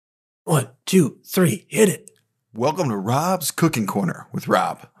1, 2, 3, hit it. Welcome to Rob's Cooking Corner with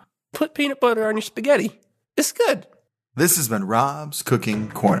Rob. Put peanut butter on your spaghetti. It's good. This has been Rob's Cooking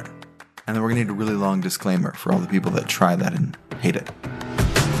Corner. And then we're going to need a really long disclaimer for all the people that try that and hate it.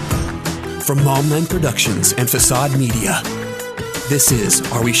 From Momland Productions and Facade Media, this is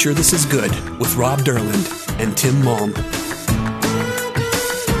Are We Sure This Is Good? With Rob Derland and Tim Malm.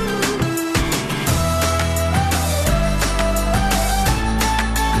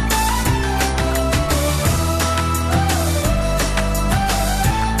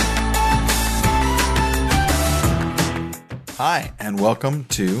 Hi, and welcome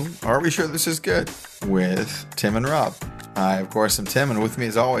to Are We Sure This Is Good? With Tim and Rob. I, of course, am Tim, and with me,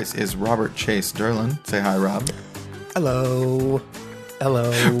 as always, is Robert Chase Derland. Say hi, Rob. Hello.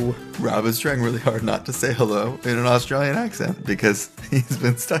 Hello. Rob is trying really hard not to say hello in an Australian accent because he's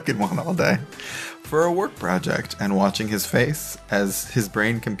been stuck in one all day for a work project, and watching his face as his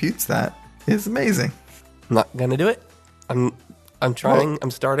brain computes that is amazing. I'm not going to do it. I'm trying.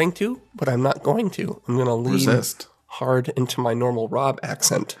 I'm starting to, but I'm not going to. I'm going to lean Resist. hard into my normal Rob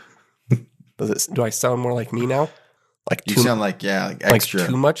accent. Do I sound more like me now? Like You too, sound like extra. like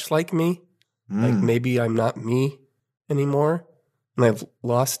too much like me? Like maybe I'm not me anymore, and I've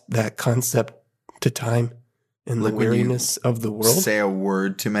lost that concept to time and Like the when you weariness of the world. Say a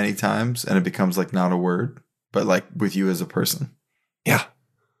word too many times and it becomes like not a word, but like with you as a person. Yeah.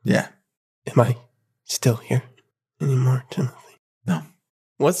 Yeah. Am I still here anymore, Timothy? No.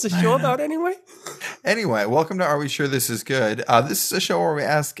 What's the show about anyway? Anyway, welcome to Are We Sure This Is Good? This is a show where we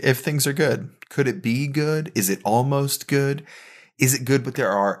ask if things are good. Could it be good? Is it almost good? Is it good but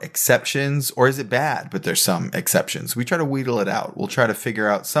there are exceptions? Or is it bad but there's some exceptions? We try to wheedle it out. We'll try to figure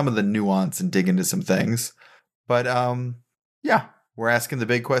out some of the nuance and dig into some things. But yeah, we're asking the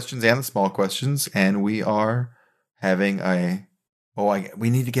big questions and the small questions. And we are having we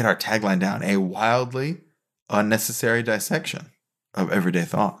need to get our tagline down. A wildly unnecessary dissection of everyday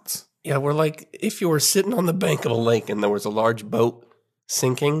thoughts. Yeah, we're like, if you were sitting on the bank of a lake and there was a large boat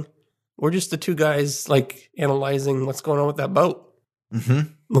sinking, we're just the two guys like analyzing what's going on with that boat.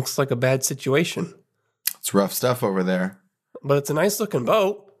 Mm-hmm. Looks like a bad situation. It's rough stuff over there. But it's a nice looking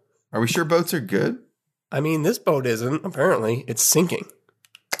boat. Are we sure boats are good? I mean, this boat isn't. Apparently, it's sinking.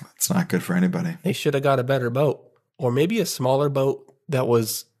 It's not good for anybody. They should have got a better boat. Or maybe a smaller boat that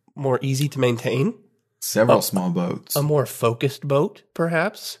was more easy to maintain. Several small boats. A more focused boat,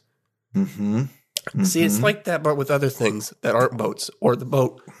 perhaps. Mm-hmm. See, it's like that, but with other things that aren't boats, or the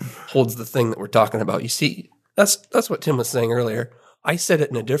boat holds the thing that we're talking about. You see, that's what Tim was saying earlier. I said it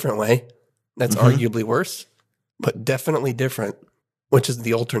in a different way. That's arguably worse, but definitely different, which is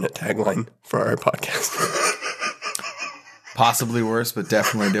the alternate tagline for our podcast. Possibly worse, but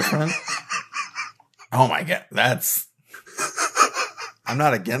definitely different. Oh my God. I'm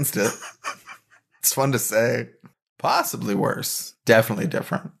not against it. It's fun to say. Possibly worse. Definitely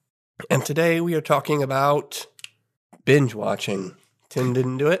different. And today we are talking about binge watching. Tim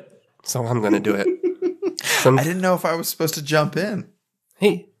didn't do it, so I'm going to do it. I didn't know if I was supposed to jump in.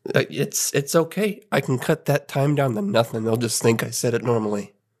 Hey, it's okay. I can cut that time down to nothing. They'll just think I said it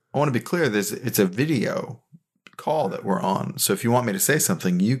normally. I want to be clear. It's a video call that we're on. So if you want me to say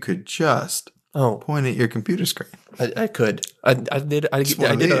something, you could just point at your computer screen. I could. I did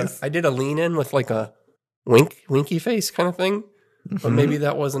a lean in with like a winky face kind of thing. But maybe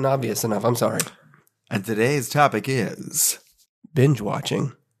that wasn't obvious enough. I'm sorry. And today's topic is binge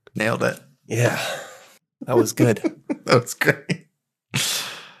watching. Nailed it. Yeah. That was good. That was great.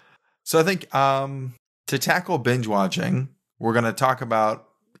 So I think to tackle binge watching, we're going to talk about,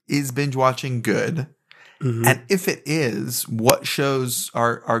 is binge watching good? Mm-hmm. And if it is, what shows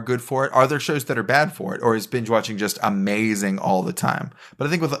are good for it? Are there shows that are bad for it? Or is binge watching just amazing all the time? But I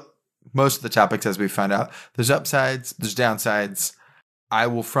think with most of the topics, as we found out, there's upsides, there's downsides. I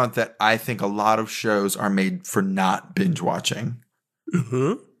will front that I think a lot of shows are made for not binge watching.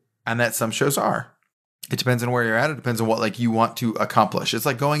 Mm-hmm. And that some shows are. It depends on where you're at. It depends on what you want to accomplish. It's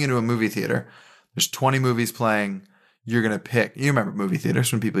like going into a movie theater. There's 20 movies playing. You're going to pick. You remember movie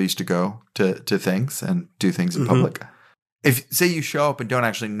theaters when people used to go to things and do things in public. If say you show up and don't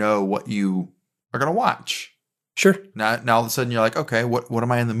actually know what you are going to watch. Sure. Now all of a sudden you're like, okay, what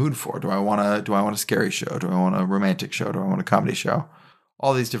am I in the mood for? Do I want a scary show? Do I want a romantic show? Do I want a comedy show?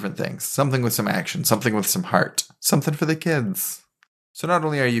 All these different things. Something with some action, something with some heart, something for the kids. So not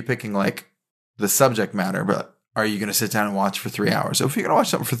only are you picking like the subject matter, but are you going to sit down and watch for 3 hours? So if you're going to watch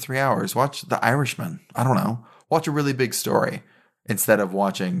something for 3 hours, watch The Irishman. I don't know. Watch a really big story instead of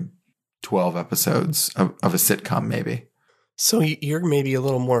watching 12 episodes of a sitcom maybe. So you're maybe a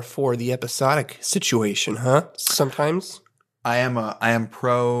little more for the episodic situation, huh? Sometimes? I am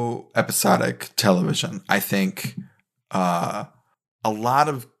pro episodic television. I think a lot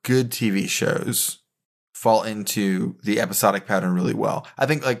of good TV shows fall into the episodic pattern really well. I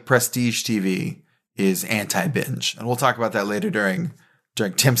think like prestige TV is anti-binge, and we'll talk about that later during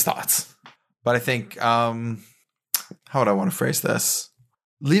Tim's thoughts. But I think how would I want to phrase this?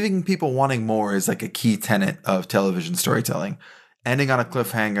 Leaving people wanting more is like a key tenet of television storytelling. Ending on a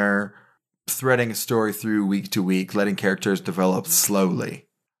cliffhanger, threading a story through week to week, letting characters develop slowly.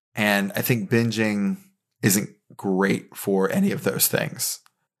 And I think binging isn't great for any of those things.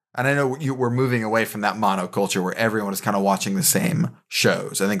 And I know we're moving away from that monoculture where everyone is kind of watching the same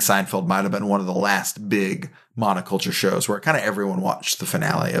shows. I think Seinfeld might have been one of the last big monoculture shows where kind of everyone watched the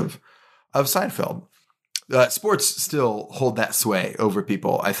finale of Seinfeld. Sports still hold that sway over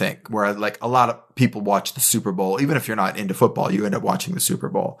people, I think, where like a lot of people watch the Super Bowl. Even if you're not into football, you end up watching the Super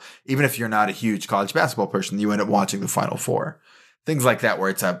Bowl. Even if you're not a huge college basketball person, you end up watching the Final Four. Things like that, where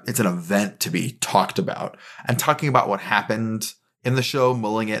it's an event to be talked about and talking about what happened in the show,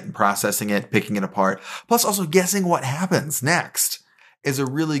 mulling it and processing it, picking it apart, plus also guessing what happens next is a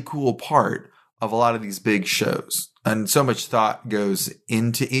really cool part of a lot of these big shows. And so much thought goes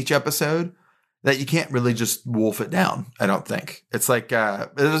into each episode that you can't really just wolf it down, I don't think. It's like,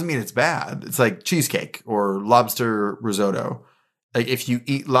 it doesn't mean it's bad. It's like cheesecake or lobster risotto. Like if you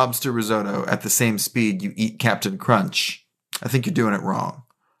eat lobster risotto at the same speed you eat Captain Crunch, I think you're doing it wrong.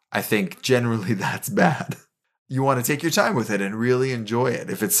 I think generally that's bad. You want to take your time with it and really enjoy it.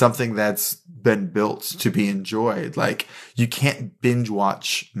 If it's something that's been built to be enjoyed, like you can't binge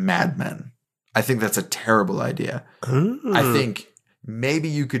watch Mad Men. I think that's a terrible idea. I think maybe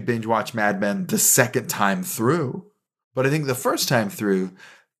you could binge watch Mad Men the second time through. But I think the first time through,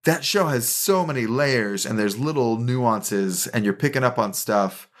 that show has so many layers and there's little nuances and you're picking up on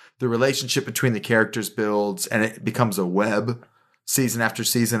stuff. The relationship between the characters builds and it becomes a web season after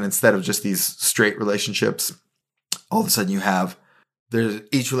season instead of just these straight relationships. All of a sudden you have,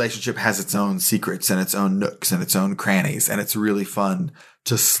 each relationship has its own secrets and its own nooks and its own crannies. And it's really fun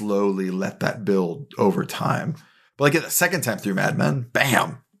to slowly let that build over time. But like the second time through Mad Men,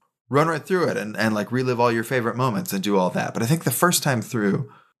 bam, run right through it and like relive all your favorite moments and do all that. But I think the first time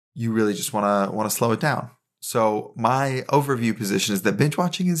through, you really just want to slow it down. So my overview position is that binge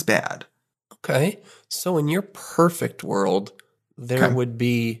watching is bad. Okay. So in your perfect world, there would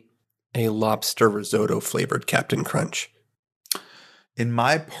be a lobster risotto flavored Captain Crunch. In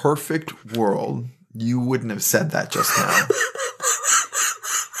my perfect world, you wouldn't have said that just now.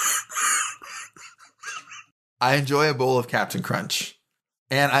 I enjoy a bowl of Captain Crunch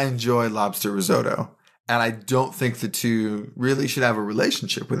and I enjoy lobster risotto. And I don't think the two really should have a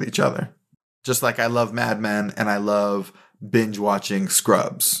relationship with each other. Just like I love Mad Men and I love binge watching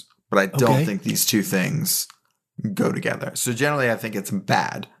Scrubs. But I don't think these two things go together. So generally, I think it's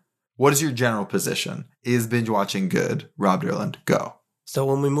bad. What is your general position? Is binge watching good? Rob Derland, go. So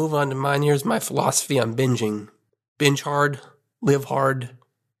when we move on to mine, here's my philosophy on binging. Binge hard, live hard,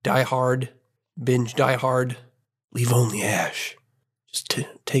 die hard, binge, die hard, leave only ash. Just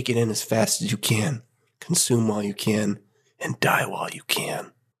take it in as fast as you can, consume while you can, and die while you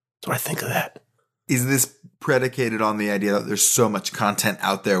can. That's what I think of that. Is this predicated on the idea that there's so much content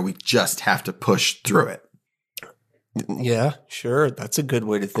out there, we just have to push through it? Yeah, sure. That's a good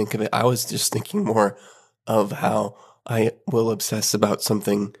way to think of it. I was just thinking more of how I will obsess about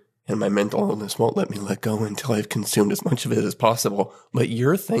something and my mental illness won't let me let go until I've consumed as much of it as possible. But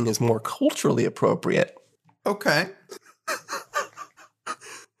your thing is more culturally appropriate. Okay.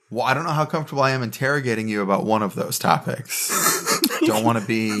 Well, I don't know how comfortable I am interrogating you about one of those topics. Don't want to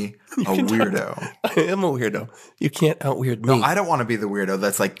be a weirdo. I am a weirdo. You can't out-weird me. No, I don't want to be the weirdo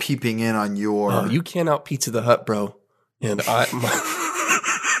that's like peeping in on your... Oh, you can't out-Pizza the Hut, bro. And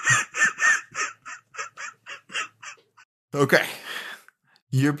Okay.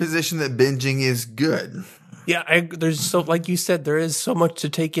 Your position that binging is good. Yeah, there's so, like you said, there is so much to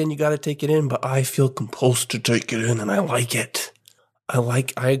take in. You got to take it in, but I feel compulsed to take it in, and I like it.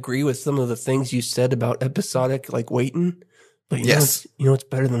 I agree with some of the things you said about episodic, like waiting. But you know what's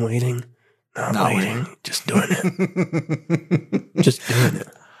better than waiting? Not waiting. Just doing it. Just doing it.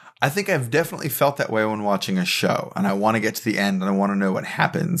 I think I've definitely felt that way when watching a show, and I want to get to the end, and I want to know what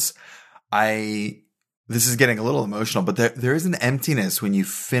happens. This is getting a little emotional, but there is an emptiness when you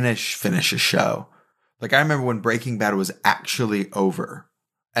finish a show. Like I remember when Breaking Bad was actually over,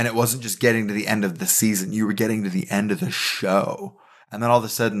 and it wasn't just getting to the end of the season. You were getting to the end of the show. And then all of a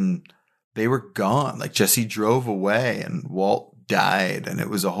sudden they were gone. Like Jesse drove away and Walt died. And it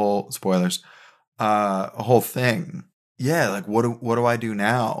was a whole, spoilers, a whole thing. Yeah. Like what do I do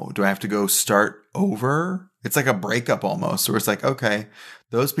now? Do I have to go start over? It's like a breakup almost, where it's like, okay,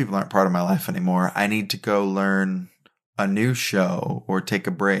 those people aren't part of my life anymore. I need to go learn a new show or take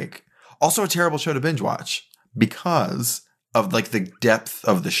a break. Also a terrible show to binge watch because of like the depth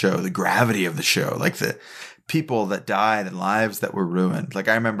of the show, the gravity of the show, like the people that died and lives that were ruined. Like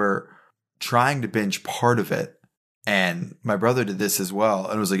I remember trying to binge part of it, and my brother did this as well.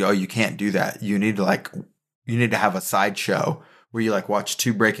 And it was like, oh, you can't do that. You need to have a side show where you like watch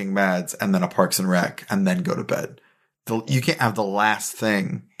 2 Breaking Bads and then a Parks and Rec and then go to bed. You can't have the last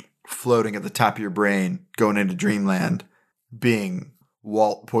thing floating at the top of your brain going into dreamland being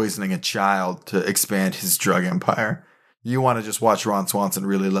Walt poisoning a child to expand his drug empire. You want to just watch Ron Swanson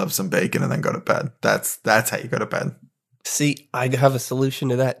really love some bacon and then go to bed. That's how you go to bed. See, I have a solution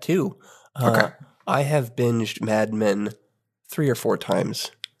to that too. Okay. I have binged Mad Men 3 or 4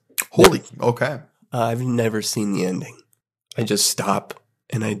 times. Okay. I've never seen the ending. I just stop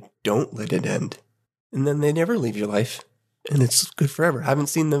and I don't let it end. And then they never leave your life. And it's good forever. I haven't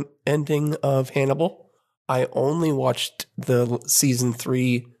seen the ending of Hannibal. I only watched the season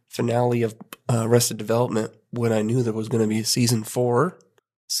 3 finale of Arrested Development when I knew there was going to be a season 4.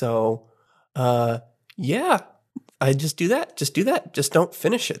 So, yeah, I just do that. Just don't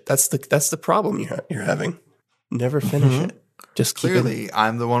finish it. That's the problem you're having. Never finish it. Just keep Clearly,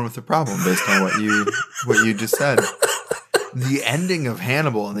 I'm the one with the problem based on what you just said. The ending of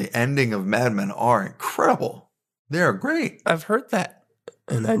Hannibal and the ending of Mad Men are incredible. They're great. I've heard that,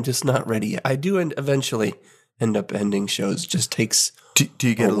 and I'm just not ready yet. I do eventually end up ending shows. Just takes. Do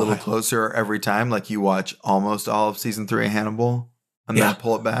you get a little while. closer every time? Like you watch almost all of season 3 of Hannibal and then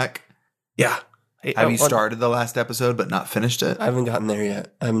pull it back? Yeah. Have you started the last episode but not finished it? I haven't gotten there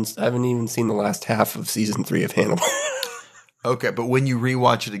yet. I haven't even seen the last half of season 3 of Hannibal. Okay, but when you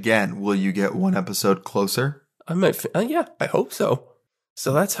rewatch it again, will you get one episode closer? I might. Yeah, I hope so.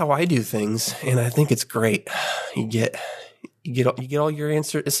 So that's how I do things, and I think it's great. You get all your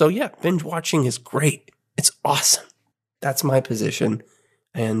answers. So yeah, binge watching is great. It's awesome. That's my position.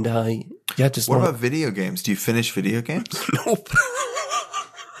 And just what about video games? Do you finish video games? Nope.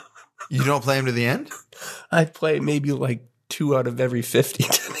 You don't play them to the end? I play maybe like 2 out of every 50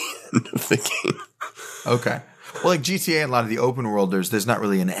 to the end of the game. Okay. Well, like GTA and a lot of the open worlders, there's not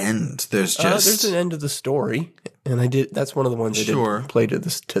really an end. There's there's an end of the story, and I did. That's one of the ones I did play to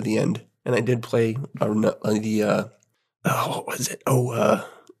the end, and I did play what was it?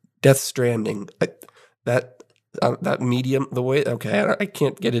 Death Stranding. That medium, the way. Okay, I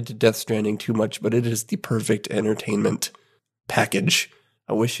can't get into Death Stranding too much, but it is the perfect entertainment package.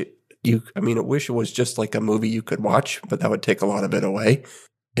 I wish it was just like a movie you could watch, but that would take a lot of it away.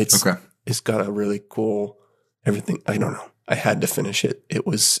 It's got a really cool. Everything, I don't know. I had to finish it. It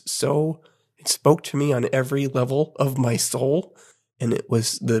spoke to me on every level of my soul. And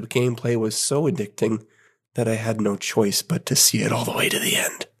the gameplay was so addicting that I had no choice but to see it all the way to the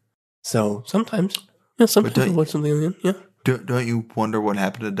end. So sometimes I watch something on the end. Yeah. Don't you wonder what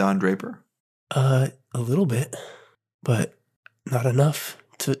happened to Don Draper? A little bit, but not enough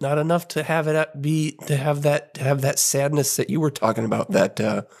to have that sadness that you were talking about,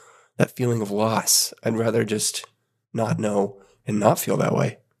 that feeling of loss. I'd rather just not know and not feel that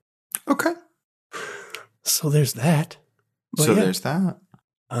way. Okay. So there's that. But there's that.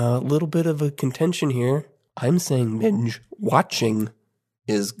 A little bit of a contention here. I'm saying binge watching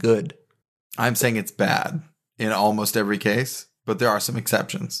is good. I'm saying it's bad in almost every case, but there are some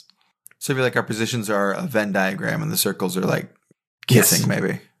exceptions. So I feel like our positions are a Venn diagram and the circles are like kissing,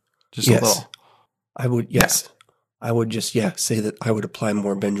 maybe. Just a little. I would, yes. Yeah. I would just, say that I would apply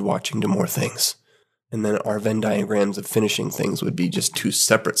more binge watching to more things. And then our Venn diagrams of finishing things would be just 2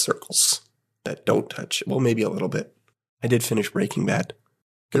 separate circles that don't touch. Well, maybe a little bit. I did finish Breaking Bad.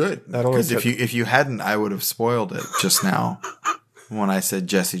 Good. Because if you hadn't, I would have spoiled it just now when I said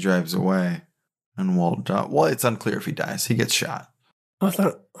Jesse drives away and Walt dies. Well, it's unclear if he dies. He gets shot. I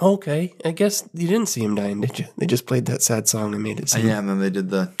thought, okay, I guess you didn't see him dying, did you? They just played that sad song and made it seem. Yeah, and then they did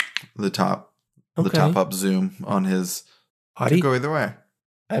the top. The top up zoom on his body. Could go either way.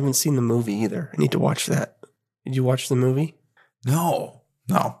 I haven't seen the movie either. I need to watch that. Did you watch the movie? No.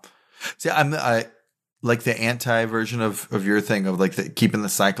 See, I like the anti version of your thing of like keeping the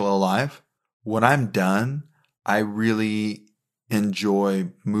cycle alive. When I'm done, I really enjoy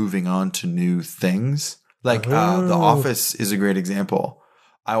moving on to new things. Like The Office is a great example.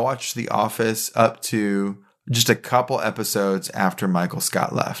 I watched The Office up to just a couple episodes after Michael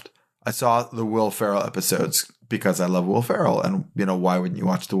Scott left. I saw the Will Ferrell episodes because I love Will Ferrell. And, why wouldn't you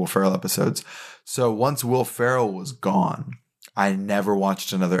watch the Will Ferrell episodes? So once Will Ferrell was gone, I never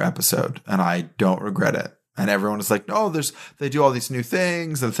watched another episode and I don't regret it. And everyone is like, no, they do all these new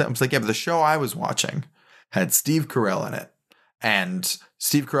things. And I was like, yeah, but the show I was watching had Steve Carell in it. And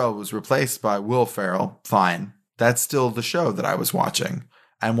Steve Carell was replaced by Will Ferrell. Fine. That's still the show that I was watching.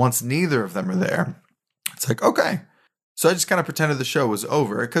 And once neither of them are there, it's like, okay. So I just kind of pretended the show was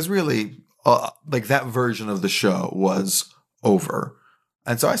over because really, like that version of the show was over.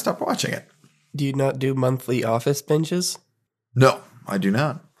 And so I stopped watching it. Do you not do monthly Office binges? No, I do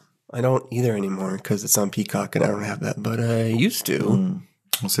not. I don't either anymore because it's on Peacock and I don't have that, but I used to.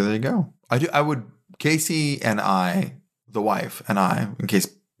 Well, so there you go. I would, Casey and I, the wife and I, in case,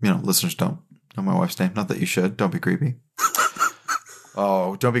 listeners don't know my wife's name. Not that you should. Don't be creepy.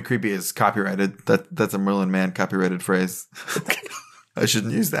 Oh, don't be creepy is copyrighted. That's a Merlin Mann copyrighted phrase. I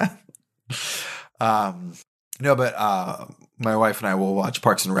shouldn't use that. No, but my wife and I will watch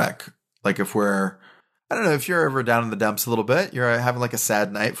Parks and Rec. Like if I don't know, if you're ever down in the dumps a little bit, you're having like a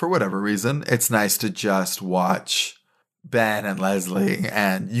sad night for whatever reason, it's nice to just watch Ben and Leslie,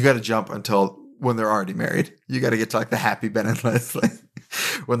 and you got to jump until when they're already married. You got to get to like the happy Ben and Leslie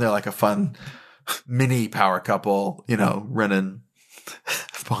when they're like a fun mini power couple, running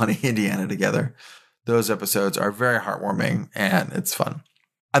Pawnee, Indiana together. Those episodes are very heartwarming and it's fun.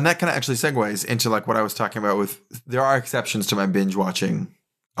 And that kind of actually segues into like what I was talking about with, there are exceptions to my binge watching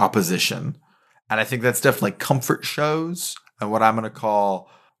opposition. And I think that's definitely comfort shows and what I'm going to call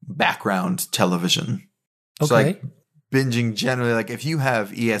background television. Okay. So like binging generally, like if you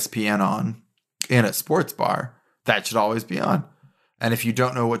have ESPN on in a sports bar, that should always be on. And if you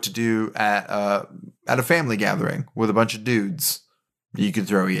don't know what to do at a family gathering with a bunch of dudes, you can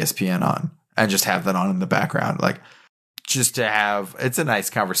throw ESPN on and just have that on in the background. Like just to have, it's a nice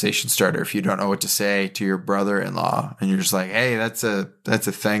conversation starter if you don't know what to say to your brother-in-law and you're just like, hey, that's a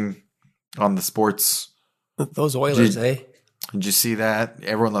thing on the sports. Those Oilers, Did you see that?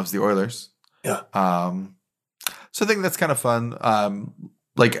 Everyone loves the Oilers. Yeah. So I think that's kind of fun.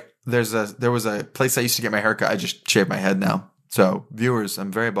 Like there was a place I used to get my haircut. I just shaved my head now. So viewers,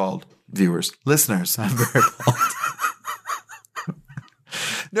 I'm very bald. Listeners, I'm very bald.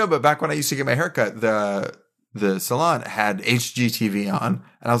 No, but back when I used to get my haircut, the salon had HGTV on,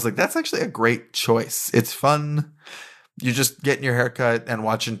 and I was like, that's actually a great choice. It's fun. You're just getting your haircut and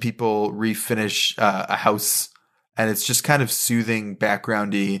watching people refinish a house, and it's just kind of soothing,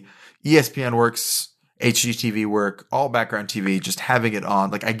 backgroundy. ESPN works, HGTV work, all background TV, just having it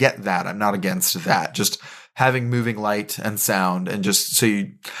on. Like, I get that. I'm not against that. Just having moving light and sound, and just so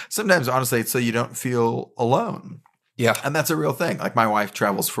you, sometimes honestly, it's so you don't feel alone. Yeah. And that's a real thing. Like my wife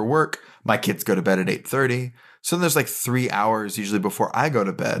travels for work. My kids go to bed at 8:30. So there's like 3 hours usually before I go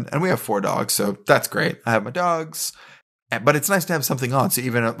to bed. And we have 4 dogs. So that's great. I have my dogs. But it's nice to have something on. So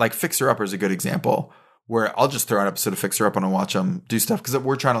even like Fixer Upper is a good example where I'll just throw an episode of Fixer Up on and watch them do stuff. Because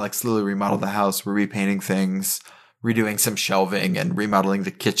we're trying to like slowly remodel the house. We're repainting things, redoing some shelving and remodeling the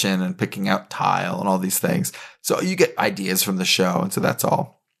kitchen and picking out tile and all these things. So you get ideas from the show. And so that's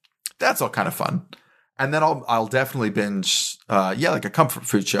all kind of fun. And then I'll definitely binge, like a comfort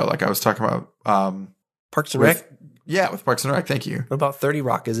food show, like I was talking about. Parks and Rec? Yeah, with Parks and Rec. Thank you. What about 30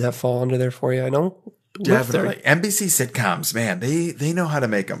 Rock? Does that fall under there for you? I know. Definitely. NBC sitcoms, man, they know how to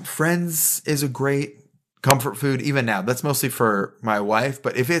make them. Friends is a great comfort food, even now. That's mostly for my wife.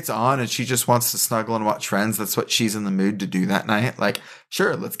 But if it's on and she just wants to snuggle and watch Friends, that's what she's in the mood to do that night. Like,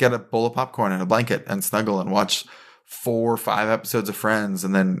 sure, let's get a bowl of popcorn and a blanket and snuggle and watch 4 or 5 episodes of Friends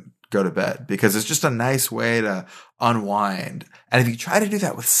and then go to bed, because it's just a nice way to unwind. And if you try to do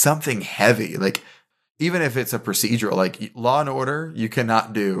that with something heavy, like even if it's a procedural, like Law and Order, you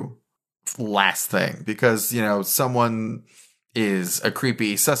cannot do last thing because, someone is a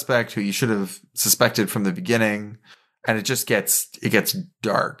creepy suspect who you should have suspected from the beginning. And it gets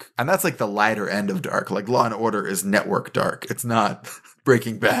dark. And that's like the lighter end of dark. Like Law and Order is network dark. It's not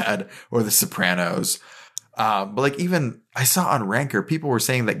Breaking Bad or The Sopranos. But like even I saw on Ranker, people were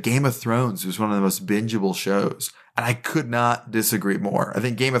saying that Game of Thrones was one of the most bingeable shows. And I could not disagree more. I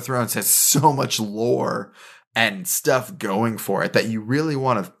think Game of Thrones has so much lore and stuff going for it that you really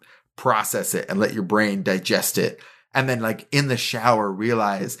want to process it and let your brain digest it. And then like in the shower,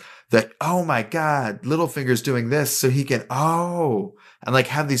 realize that, oh my God, Littlefinger's doing this so he can, and like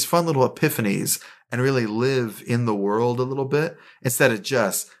have these fun little epiphanies and really live in the world a little bit instead of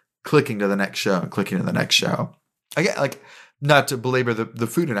just clicking to the next show and clicking to the next show. Again, like not to belabor the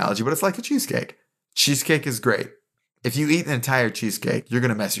food analogy, but it's like a cheesecake. Cheesecake is great. If you eat an entire cheesecake, you're going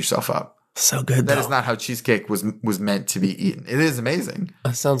to mess yourself up. So good. That is not how cheesecake was meant to be eaten. It is amazing.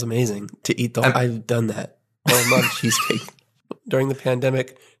 That sounds amazing to eat. I've done that. I love cheesecake. During the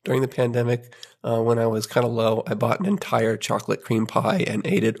pandemic, when I was kind of low, I bought an entire chocolate cream pie and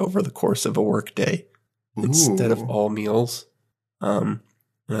ate it over the course of a work day instead of all meals.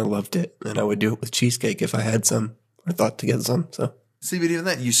 and I loved it. And I would do it with cheesecake if I had some or thought to get some. So See, but even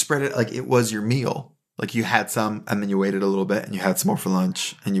then, you spread it like it was your meal. Like you had some, and then you waited a little bit, and you had some more for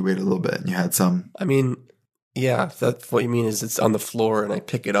lunch, and you waited a little bit, and you had some. I mean, yeah, if that's what you mean is it's on the floor and I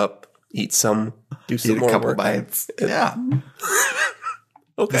pick it up, eat some, do some Eat a more couple work. bites. Yeah,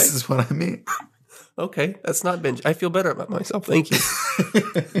 Okay. this is what I mean. Okay. That's not binge. I feel better about myself. Thank you.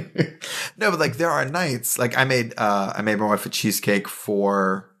 No, but like there are nights. Like I made my wife a cheesecake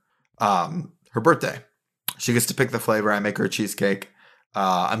for her birthday. She gets to pick the flavor. I make her a cheesecake.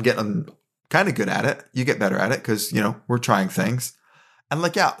 I'm getting kind of good at it. You get better at it because, we're trying things. And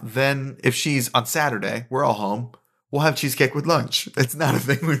like, yeah, then if she's on Saturday, we're all home. We'll have cheesecake with lunch. It's not a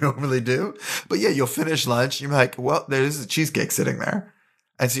thing we normally do. But yeah, you'll finish lunch. You're like, well, there's a cheesecake sitting there.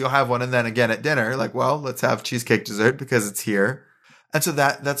 And so you'll have one. And then again at dinner, like, well, let's have cheesecake dessert because it's here. And so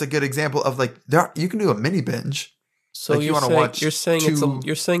that's a good example of like, you can do a mini binge. So Like, you wanna watch you're saying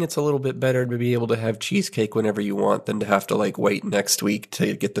it's a little bit better to be able to have cheesecake whenever you want than to have to like wait next week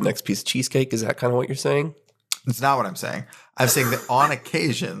to get the next piece of cheesecake. Is that kind of what you're saying? It's not what I'm saying. I'm saying that on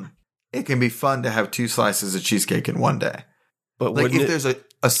occasion, it can be fun to have 2 slices of cheesecake in one day. But Like wouldn't if there's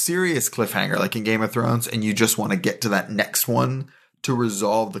a serious cliffhanger, like in Game of Thrones, and you just want to get to that next one to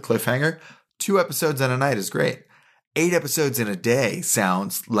resolve the cliffhanger, 2 episodes in a night is great. 8 episodes in a day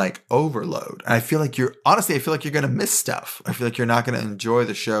sounds like overload. And I feel like you're going to miss stuff. I feel like you're not going to enjoy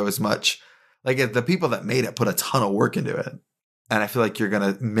the show as much. Like the people that made it put a ton of work into it. And I feel like you're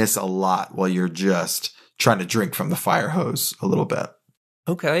going to miss a lot while you're just trying to drink from the fire hose a little bit.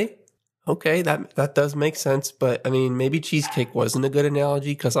 Okay, that does make sense. But I mean, maybe cheesecake wasn't a good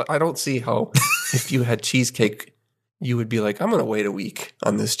analogy because I don't see how if you had cheesecake, you would be like, I'm going to wait a week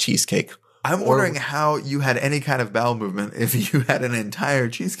on this cheesecake. I'm wondering how you had any kind of bowel movement if you had an entire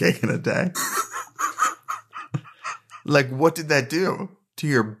cheesecake in a day. Like, what did that do to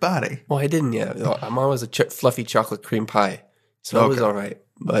your body? Well, I didn't yet. I'm always a fluffy chocolate cream pie, so it was all right.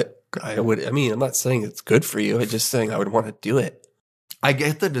 But I'm not saying it's good for you. I'm just saying I would want to do it. I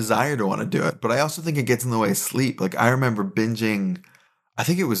get the desire to want to do it, but I also think it gets in the way of sleep. Like, I remember binging, I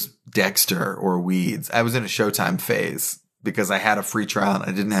think it was Dexter or Weeds. I was in a Showtime phase because I had a free trial and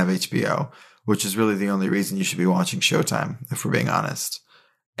I didn't have HBO, which is really the only reason you should be watching Showtime, if we're being honest.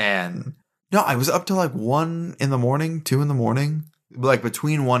 And no, I was up till like 1 in the morning, 2 in the morning, like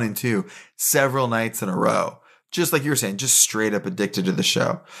between 1 and 2, several nights in a row. Just like you were saying, just straight up addicted to the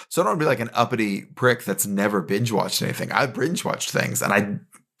show. So I don't want to be like an uppity prick that's never binge watched anything. I've binge watched things and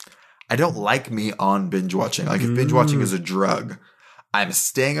I don't like me on binge watching. Like if binge watching is a drug, I'm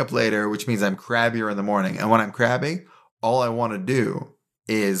staying up later, which means I'm crabbier in the morning. And when I'm crabby, all I want to do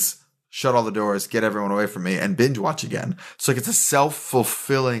is shut all the doors, get everyone away from me, and binge watch again. So like it's a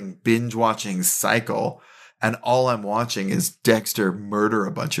self-fulfilling binge watching cycle. And all I'm watching is Dexter murder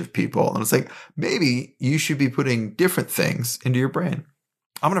a bunch of people. And it's like, maybe you should be putting different things into your brain.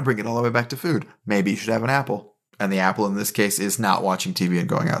 I'm going to bring it all the way back to food. Maybe you should have an apple. And the apple in this case is not watching TV and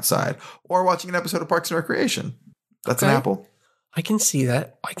going outside or watching an episode of Parks and Recreation. That's an apple. I can see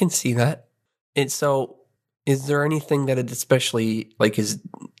that. And so is there anything that it especially like is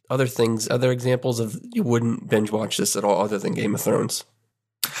other examples of you wouldn't binge watch this at all other than Game of Thrones?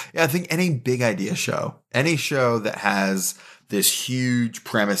 Yeah, I think any big idea show, any show that has this huge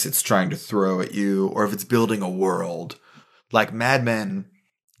premise it's trying to throw at you, or if it's building a world, like Mad Men,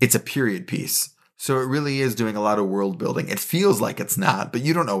 it's a period piece. So it really is doing a lot of world building. It feels like it's not, but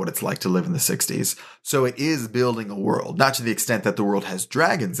you don't know what it's like to live in the 60s. So it is building a world, not to the extent that the world has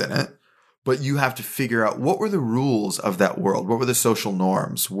dragons in it, but you have to figure out what were the rules of that world? What were the social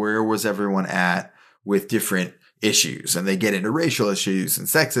norms? Where was everyone at with different issues? And they get into racial issues and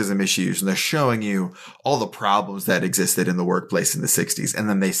sexism issues, and they're showing you all the problems that existed in the workplace in the 60s. And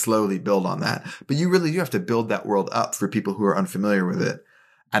then they slowly build on that. But you have to build that world up for people who are unfamiliar with it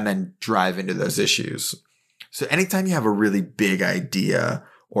and then drive into those issues. So anytime you have a really big idea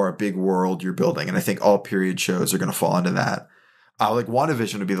or a big world you're building, and I think all period shows are going to fall into that. Like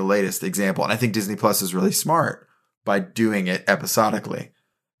WandaVision would be the latest example. And I think Disney Plus is really smart by doing it episodically.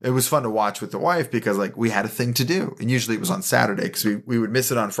 It was fun to watch with the wife because like we had a thing to do. And usually it was on Saturday because we would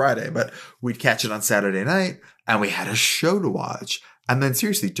miss it on Friday, but we'd catch it on Saturday night and we had a show to watch. And then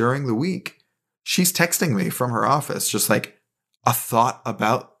seriously, during the week, she's texting me from her office, just like a thought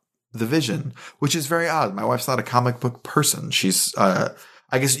about the Vision, which is very odd. My wife's not a comic book person. She's, I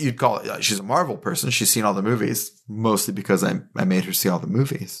guess you'd call it, she's a Marvel person. She's seen all the movies, mostly because I made her see all the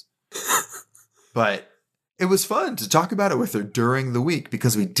movies. But it was fun to talk about it with her during the week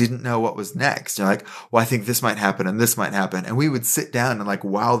because we didn't know what was next. You're like, well, I think this might happen and this might happen. And we would sit down and like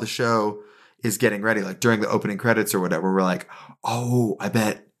wow the show is getting ready, like during the opening credits or whatever, we're like, oh, I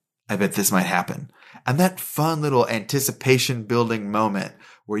bet this might happen. And that fun little anticipation building moment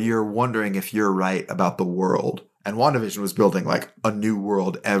where you're wondering if you're right about the world. And WandaVision was building like a new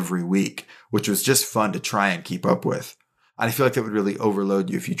world every week, which was just fun to try and keep up with. And I feel like that would really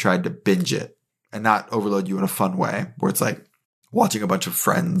overload you if you tried to binge it, and not overload you in a fun way where it's like watching a bunch of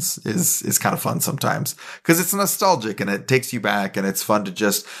Friends is kind of fun sometimes because it's nostalgic and it takes you back and it's fun to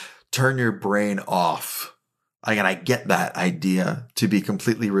just turn your brain off. Like, and I get that idea, to be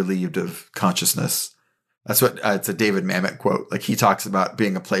completely relieved of consciousness. That's what it's a David Mamet quote. Like, he talks about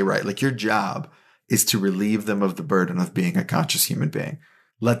being a playwright. Like, your job is to relieve them of the burden of being a conscious human being.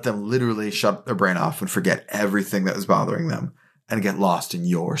 Let them literally shut their brain off and forget everything that was bothering them and get lost in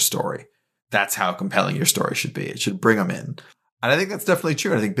your story. That's how compelling your story should be. It should bring them in. And I think that's definitely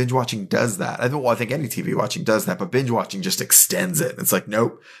true. I think binge watching does that. I think any TV watching does that, but binge watching just extends it. It's like,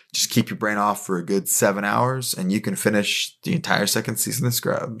 nope, just keep your brain off for a good 7 hours and you can finish the entire second season of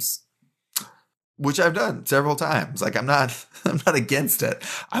Scrubs, which I've done several times. Like, I'm not against it.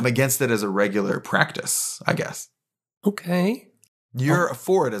 I'm against it as a regular practice, I guess. Okay. You're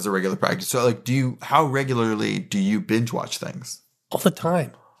for it as a regular practice. So like, how regularly do you binge watch things? All the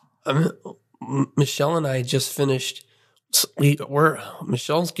time. Michelle and I just finished.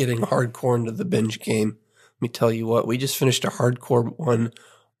 Michelle's getting hardcore into the binge game. Let me tell you what, we just finished a hardcore one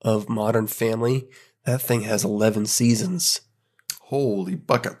of Modern Family. That thing has 11 seasons. Holy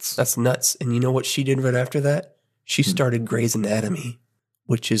buckets. That's nuts. And you know what she did right after that? She started Grey's Anatomy,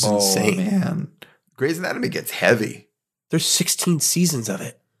 which is insane. Oh, man. Grey's Anatomy gets heavy. There's 16 seasons of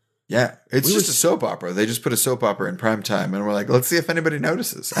it. Yeah. It's just a soap opera. They just put a soap opera in prime time and we're like, let's see if anybody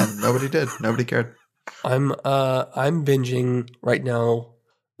notices. And nobody did. Nobody cared. I'm binging right now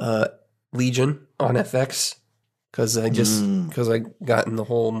Legion on FX because I got in the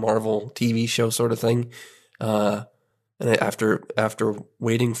whole Marvel TV show sort of thing. And after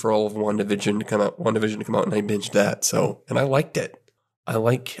waiting for all of WandaVision to come out, and I binged that. So, and I liked it. I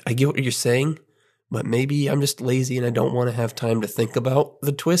get what you're saying, but maybe I'm just lazy and I don't want to have time to think about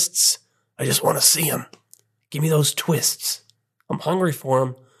the twists. I just want to see them. Give me those twists. I'm hungry for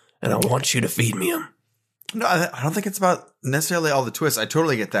them, and I want you to feed me them. No, I don't think it's about necessarily all the twists. I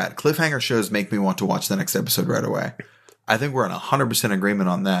totally get that. Cliffhanger shows make me want to watch the next episode right away. I think we're in 100% agreement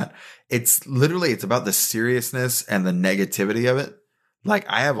on that. It's about the seriousness and the negativity of it. Like,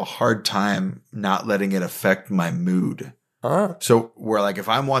 I have a hard time not letting it affect my mood. So where, like, if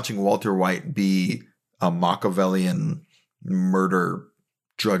I'm watching Walter White be a Machiavellian murder,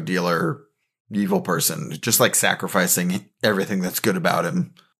 drug dealer, evil person, just like sacrificing everything that's good about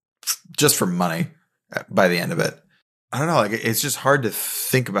him just for money by the end of it. I don't know. Like, it's just hard to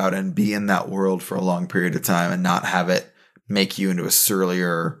think about and be in that world for a long period of time and not have it make you into a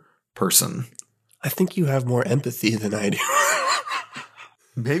surlier person. I think you have more empathy than I do.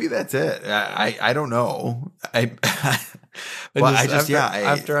 Maybe that's it. I don't know.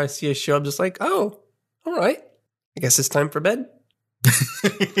 After I see a show, I'm just like, oh, all right. I guess it's time for bed.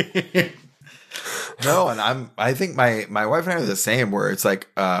 No, and I think my wife and I are the same, where it's like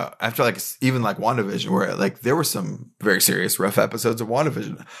after like even like WandaVision, where like there were some very serious rough episodes of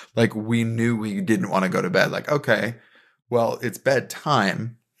WandaVision. Like, we knew we didn't want to go to bed. Like, okay, well, it's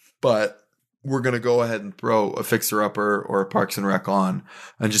bedtime, but we're going to go ahead and throw a Fixer Upper or a Parks and Rec on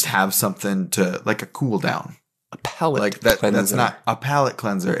and just have something to, like, a cool down. A palate like that, cleanser. That's not a palate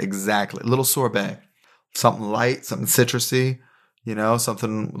cleanser. Exactly. A little sorbet, something light, something citrusy,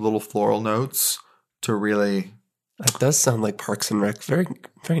 something little floral notes to really. That does sound like Parks and Rec. Very,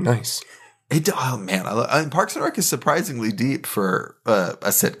 very nice. Oh man. Parks and Rec is surprisingly deep for a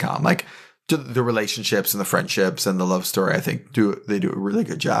sitcom. Like, the relationships and the friendships and the love story, I think they do a really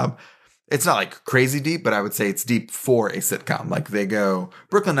good job. It's not like crazy deep, but I would say it's deep for a sitcom. Like, they go,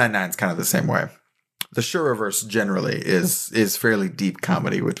 Brooklyn Nine-Nine's kind of the same way. The Sureverse generally is fairly deep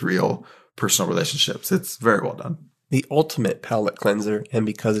comedy with real personal relationships. It's very well done. The ultimate palate cleanser, and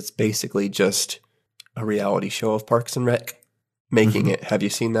because it's basically just a reality show of Parks and Rec, Making It. Have you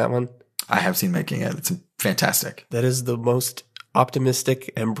seen that one? I have seen Making It. It's fantastic. That is the most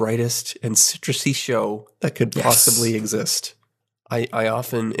optimistic and brightest and citrusy show that could possibly exist. I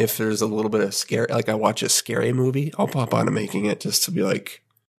often, if there's a little bit of scare, like I watch a scary movie, I'll pop on to Making It just to be like,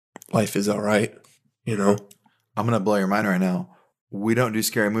 life is all right, I'm going to blow your mind right now. We don't do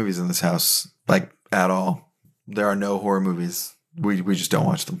scary movies in this house, like, at all. There are no horror movies. We just don't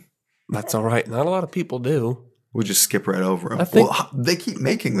watch them. That's all right. Not a lot of people do. We just skip right over them. They keep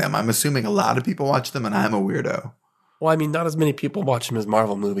making them. I'm assuming a lot of people watch them, and I'm a weirdo. Well, I mean, not as many people watch them as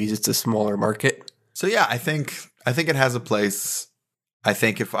Marvel movies. It's a smaller market. So yeah, I think it has a place. I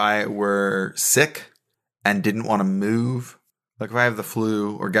think if I were sick and didn't want to move, like if I have the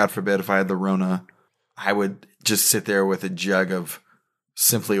flu or God forbid if I had the Rona, I would just sit there with a jug of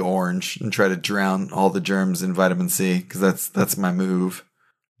Simply Orange and try to drown all the germs in vitamin C because that's my move.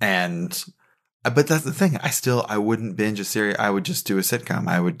 But that's the thing. I wouldn't binge a series. I would just do a sitcom.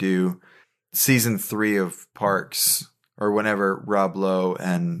 I would do season 3 of Parks or whenever Rob Lowe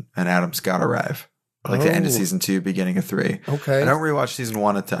and Adam Scott arrive. Like the end of season 2, beginning of 3. Okay. I don't rewatch season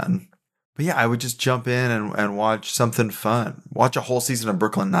 1 a ton. But yeah, I would just jump in and watch something fun. Watch a whole season of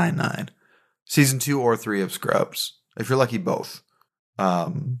Brooklyn Nine-Nine. Season 2 or 3 of Scrubs. If you're lucky, both.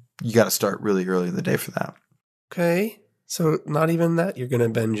 You got to start really early in the day for that. Okay. So not even that you're going to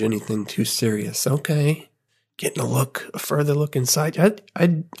binge anything too serious. Okay. Getting a further look inside.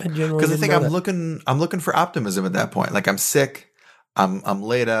 I generally because I think that. I'm looking for optimism at that point. Like I'm sick, I'm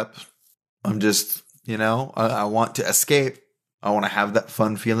laid up, I'm just I want to escape. I want to have that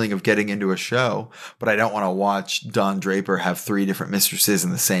fun feeling of getting into a show, but I don't want to watch Don Draper have 3 different mistresses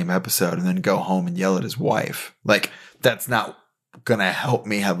in the same episode and then go home and yell at his wife. Like that's not gonna help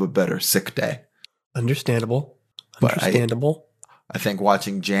me have a better sick day. Understandable. But I think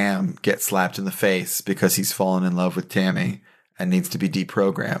watching Jam get slapped in the face because he's fallen in love with Tammy and needs to be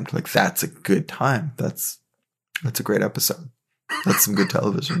deprogrammed, like that's a good time. That's a great episode. That's some good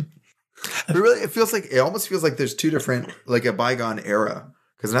television. But really, it almost feels like there's 2 different, like a bygone era.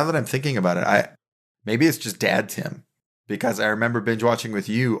 Because now that I'm thinking about it, maybe it's just Dad Tim. Because I remember binge watching with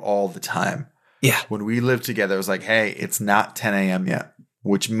you all the time. Yeah. When we lived together, it was like, hey, it's not 10 a.m. yet.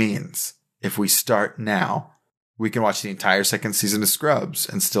 Which means if we start now, we can watch the entire 2nd season of Scrubs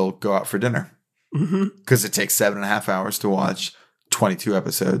and still go out for dinner. Because it takes 7.5 hours to watch 22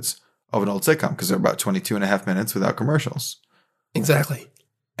 episodes of an old sitcom. Because they're about 22.5 minutes without commercials. Exactly.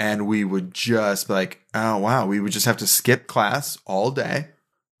 And we would just be like, oh, wow. We would just have to skip class all day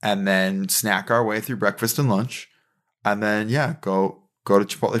and then snack our way through breakfast and lunch. And then, go to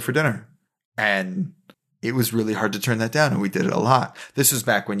Chipotle for dinner. And it was really hard to turn that down. And we did it a lot. This was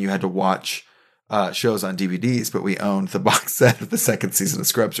back when you had to watch shows on DVDs, but we owned the box set of the 2nd season of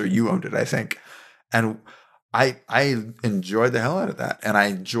Scrubs, or you owned it, I think. And I enjoyed the hell out of that. And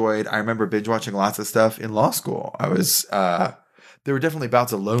I remember binge watching lots of stuff in law school. There were definitely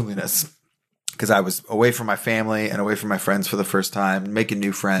bouts of loneliness because I was away from my family and away from my friends for the first time, making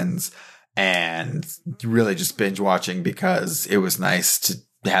new friends and really just binge watching because it was nice to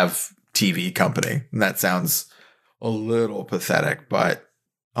have TV company. And that sounds a little pathetic, but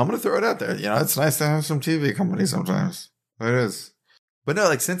I'm going to throw it out there. It's nice to have some TV company sometimes. It is. But no,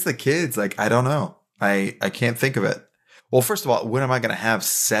 like since the kids, like, I don't know. I can't think of it. Well, first of all, when am I going to have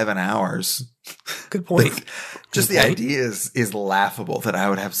 7 hours? Good point. Like, just the idea is laughable that I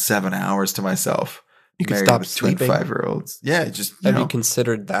would have 7 hours to myself. You could stop sleeping. 5-year-olds. Yeah, just have you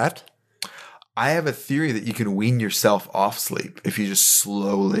considered that? I have a theory that you can wean yourself off sleep if you just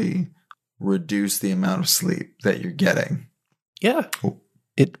slowly reduce the amount of sleep that you're getting. Yeah,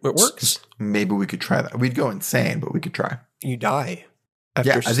 it works. Maybe we could try that. We'd go insane, but we could try. You die. I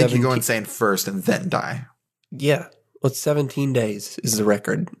think you go insane first and then die. Yeah. Well, 17 days is the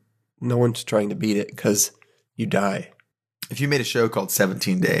record. No one's trying to beat it because you die. If you made a show called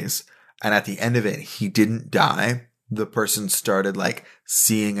 17 Days and at the end of it, he didn't die, the person started like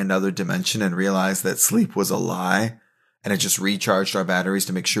seeing another dimension and realized that sleep was a lie and it just recharged our batteries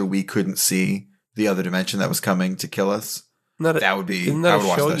to make sure we couldn't see the other dimension that was coming to kill us. That would be, isn't that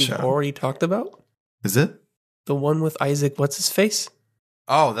a show you've already talked about? Is it? The one with Isaac, what's his face?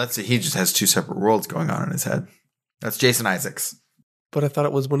 Oh, he just has 2 separate worlds going on in his head. That's Jason Isaacs. But I thought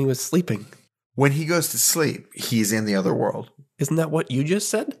it was when he was sleeping. When he goes to sleep, he's in the other world. Isn't that what you just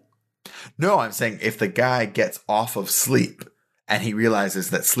said? No, I'm saying if the guy gets off of sleep and he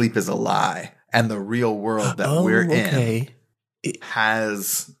realizes that sleep is a lie and the real world that we're in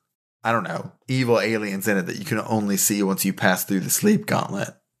has, I don't know, evil aliens in it that you can only see once you pass through the sleep gauntlet.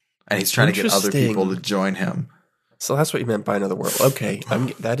 And he's trying to get other people to join him. So that's what you meant by another world. Okay,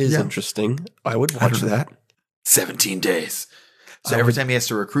 that is interesting. I would watch that. 17 days. So every time he has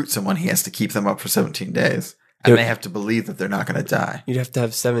to recruit someone, he has to keep them up for 17 days. And they have to believe that they're not going to die. You'd have to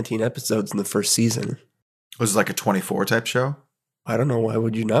have 17 episodes in the first season. Was it like a 24 type show? I don't know. Why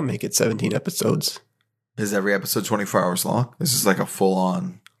would you not make it 17 episodes? Is every episode 24 hours long? This is like a full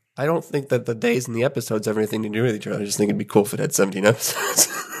on. I don't think that the days and the episodes have anything to do with each other. I just think it'd be cool if it had 17 episodes.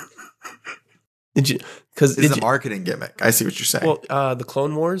 It's a marketing gimmick. I see what you're saying. Well, the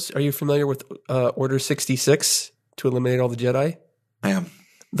Clone Wars, are you familiar with Order 66 to eliminate all the Jedi? I am.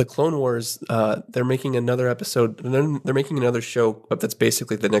 The Clone Wars, they're making another episode. They're making another show that's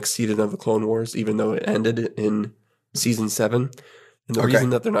basically the next season of the Clone Wars, even though it ended in season 7. And the Okay. reason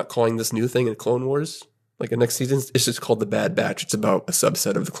that they're not calling this new thing in Clone Wars, like the next season, it's just called The Bad Batch. It's about a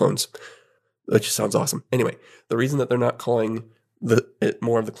subset of the clones, which sounds awesome. Anyway, the reason that they're not calling it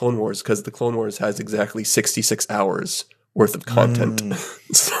more of the Clone Wars because the Clone Wars has exactly 66 hours worth of content.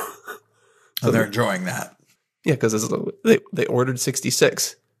 So they're enjoying that. Yeah, because they ordered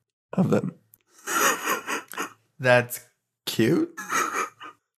 66 of them. That's cute.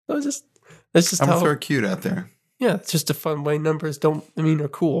 It's just I'm how gonna throw cute out there. yeah, it's just a fun way. Numbers are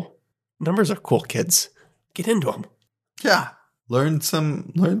cool. Numbers are cool, kids. Get into them. Yeah. Learn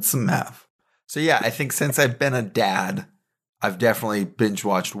some math. So yeah, I think since I've been a dad, I've definitely binge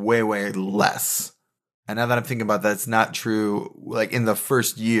watched way, way less. And now that I'm thinking about that, it's not true. Like in the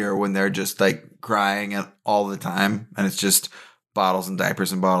first year when they're just like crying all the time and it's just bottles and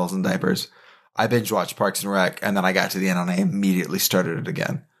diapers and bottles and diapers. I binge watched Parks and Rec and then I got to the end and I immediately started it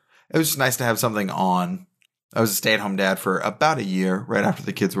again. It was just nice to have something on. I was a stay-at-home dad for about a year right after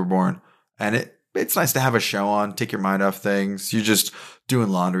the kids were born. And it's nice to have a show on, take your mind off things. You're just doing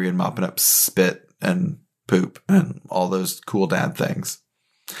laundry and mopping up spit and poop and all those cool dad things.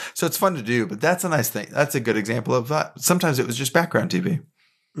 So it's fun to do, but that's a nice thing. That's a good example of that. Sometimes it was just background TV.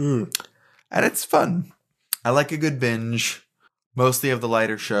 And it's fun. I like a good binge, mostly of the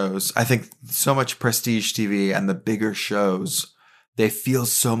lighter shows. I think so much prestige TV and the bigger shows, they feel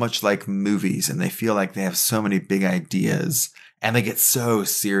so much like movies and they feel like they have so many big ideas and they get so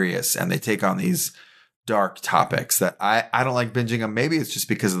serious and they take on these dark topics that I don't like binging them. Maybe it's just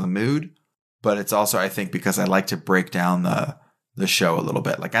because of the mood, but it's also, I think, because I like to break down the show a little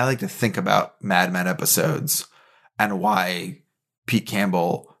bit. Like I like to think about Mad Men episodes and why Pete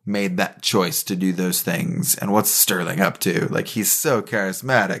Campbell made that choice to do those things and what's Sterling up to. Like he's so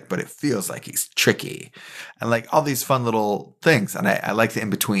charismatic, but it feels like he's tricky and like all these fun little things. And I like the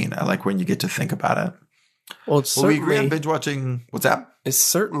in-between. I like when you get to think about it. Well, it's Well, we agree on certainly, binge watching. What's that? it's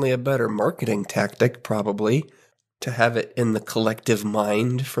certainly a better marketing tactic, probably, to have it in the collective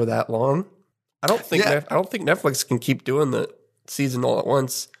mind for that long. I don't think Yeah. I don't think Netflix can keep doing the season all at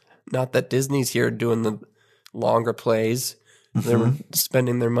once. Not that Disney's here doing the longer plays. They're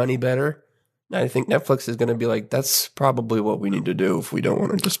spending their money better. I think Netflix is going to be like, that's probably what we need to do if we don't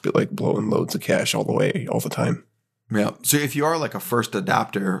want to just be like blowing loads of cash all the way, all the time. Yeah. So if you are like a first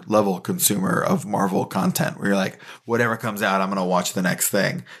adopter level consumer of Marvel content where you're like, whatever comes out, I'm going to watch the next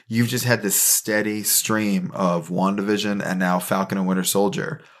thing. You've just had this steady stream of WandaVision and now Falcon and Winter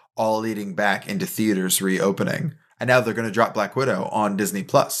Soldier all leading back into theaters reopening. And now they're going to drop Black Widow on Disney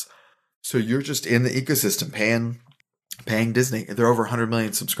Plus. So you're just in the ecosystem paying Disney. They're over 100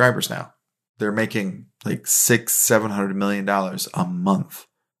 million subscribers now. They're making like $600-700 million a month.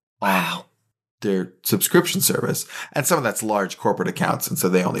 Wow. Their subscription service. And some of that's large corporate accounts. And so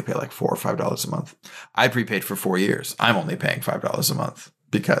they only pay like $4 or $5 a month. I prepaid for 4 years. I'm only paying $5 a month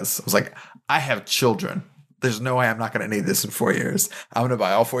because I was like, I have children. There's no way I'm not going to need this in 4 years. I'm going to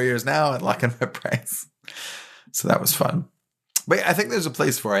buy all 4 years now and lock in my price. So that was fun. But I think there's a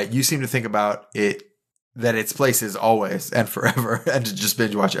place for it. You seem to think about it, that its place is always and forever and to just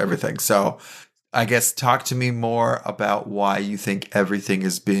binge watch everything. So I guess talk to me more about why you think everything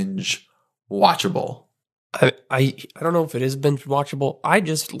is binge watchable. I don't know if it is binge watchable. I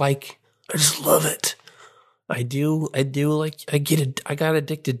just love it. I do like, I got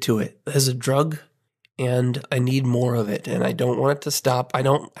addicted to it as a drug and I need more of it and I don't want it to stop. I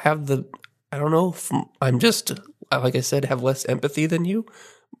don't know. I'm just, like I said, have less empathy than you,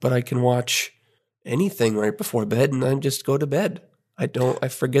 but I can watch anything right before bed and then just go to bed. I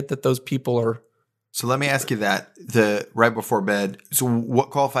forget that those people are. So let me ask you that, the right before bed. So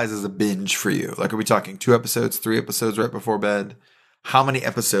what qualifies as a binge for you? Like, are we talking 2 episodes, 3 episodes right before bed? How many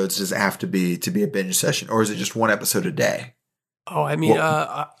episodes does it have to be a binge session? Or is it just 1 episode a day? Oh, I mean,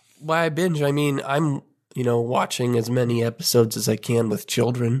 by binge, I mean, I'm, watching as many episodes as I can with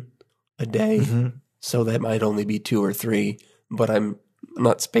children a day. Mm-hmm. So that might only be 2 or 3, but I'm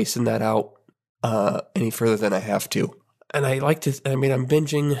not spacing that out any further than I have to. And I'm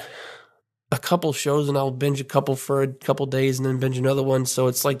binging a couple shows and I'll binge a couple for a couple days and then binge another one. So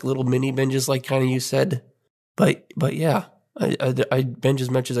it's like little mini binges, like kind of you said. But yeah, I binge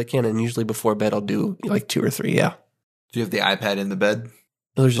as much as I can. And usually before bed, I'll do like 2 or 3. Yeah. Do you have the iPad in the bed?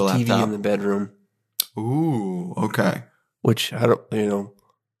 There's The a TV laptop? in the bedroom, Ooh, okay. which I don't,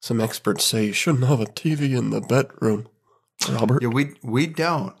 some experts say you shouldn't have a TV in the bedroom. Robert? Yeah, we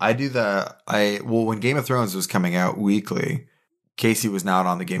don't. When Game of Thrones was coming out weekly, Casey was not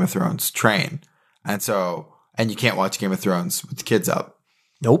on the Game of Thrones train. And you can't watch Game of Thrones with the kids up.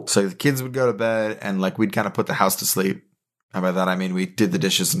 Nope. So the kids would go to bed and like we'd kind of put the house to sleep. And by that I mean we did the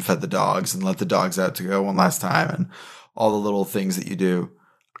dishes and fed the dogs and let the dogs out to go one last time and all the little things that you do.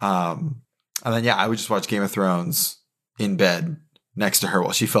 And then, I would just watch Game of Thrones in bed next to her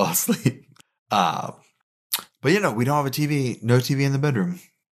while she fell asleep. But we don't have a TV, no TV in the bedroom.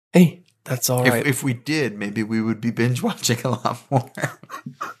 Hey, that's all right. If we did, maybe we would be binge watching a lot more.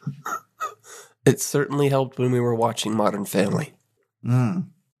 It certainly helped when we were watching Modern Family.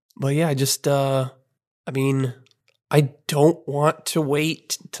 But yeah, just, I don't want to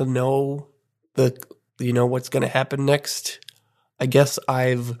wait to know what's going to happen next. I guess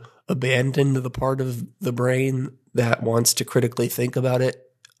I've abandoned the part of the brain that wants to critically think about it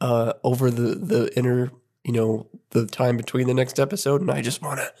over the inner, the time between the next episode, and I just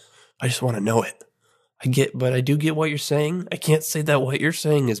want to know it. But I do get what you're saying. I can't say that what you're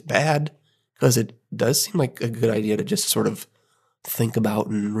saying is bad, because it does seem like a good idea to just sort of think about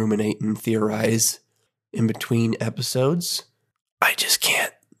and ruminate and theorize in between episodes. I just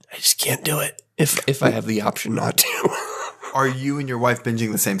can't do it if I have the option not to. Are you and your wife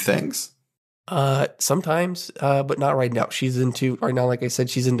binging the same things? Sometimes, but not right now. Right now, like I said,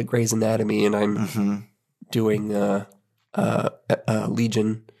 she's into Grey's Anatomy, and I'm doing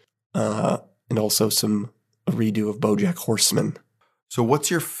Legion, and also a redo of BoJack Horseman. So what's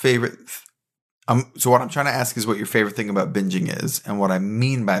your favorite? So what I'm trying to ask is what your favorite thing about binging is. And what I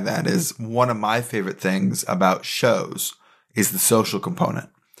mean by that is one of my favorite things about shows is the social component.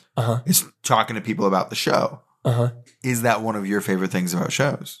 It's talking to people about the show. Is that one of your favorite things about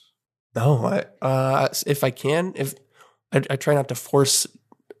shows? No, if I can, I try not to force.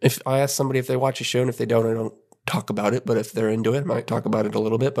 If I ask somebody if they watch a show, and if they don't, I don't talk about it. But if they're into it, I might talk about it a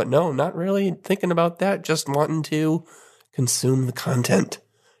little bit. But no, not really thinking about that. Just wanting to consume the content.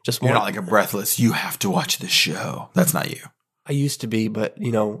 You're not like a breathless, you have to watch this show. That's not you. I used to be, but I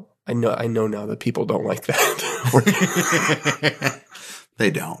know now that people don't like that. They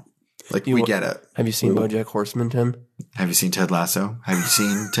don't. We get it. Have you seen BoJack Horseman, Tim? Have you seen Ted Lasso? Have you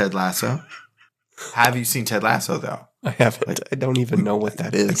seen Ted Lasso? Have you seen Ted Lasso, though? I haven't. I don't even know what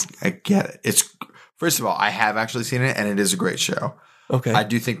that is. I get it. First of all, I have actually seen it, and it is a great show. Okay. I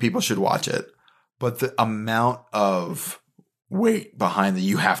do think people should watch it. But the amount of weight behind the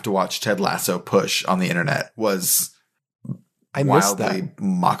you have to watch Ted Lasso push on the internet was wildly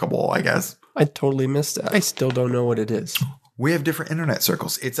mockable, I guess. I totally missed it. I still don't know what it is. We have different internet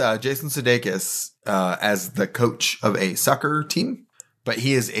circles. It's Jason Sudeikis as the coach of a soccer team, but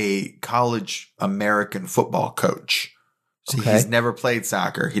he is a college American football coach. So he's never played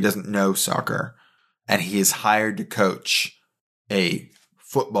soccer. He doesn't know soccer. And he is hired to coach a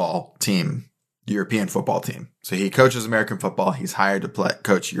football team, European football team. So he coaches American football. He's hired to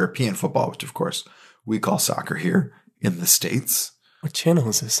coach European football, which of course we call soccer here in the States. What channel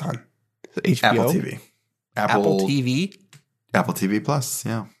is this on? Is it HBO? Apple TV. Apple TV? Apple TV Plus,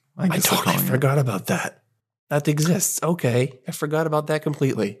 yeah. I totally forgot about that. That exists. Okay. I forgot about that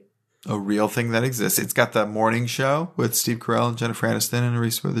completely. A real thing that exists. It's got the morning show with Steve Carell and Jennifer Aniston and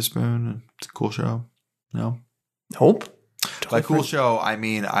Reese Witherspoon. It's a cool show. No? Nope. By cool show, I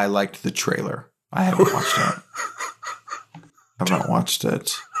mean I liked the trailer. I haven't watched it. I've not watched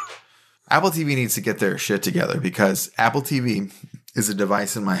it. Apple TV needs to get their shit together because Apple TV is a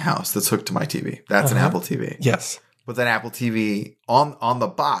device in my house that's hooked to my TV. That's an Apple TV. Yes. But then Apple TV, on the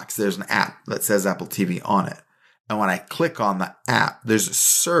box, there's an app that says Apple TV on it. And when I click on the app, there's a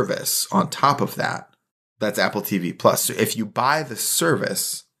service on top of that. That's Apple TV Plus. So if you buy the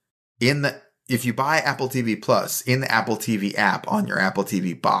service if you buy Apple TV Plus in the Apple TV app on your Apple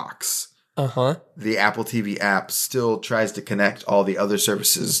TV box, the Apple TV app still tries to connect all the other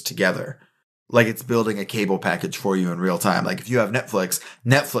services together. Like it's building a cable package for you in real time. Like if you have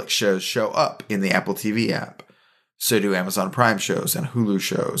Netflix shows show up in the Apple TV app. So do Amazon Prime shows and Hulu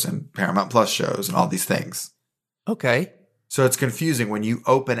shows and Paramount Plus shows and all these things. Okay. So it's confusing. When you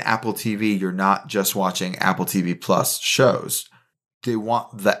open Apple TV, you're not just watching Apple TV Plus shows. They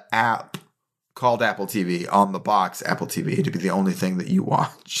want the app called Apple TV on the box Apple TV to be the only thing that you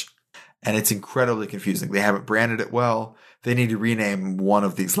watch. And it's incredibly confusing. They haven't branded it well. They need to rename one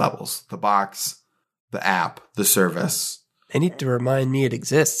of these levels. The box, the app, the service. They need to remind me it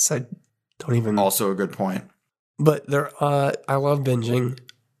exists. I don't even... Also a good point. But I love binging,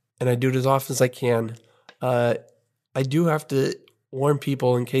 and I do it as often as I can. I do have to warn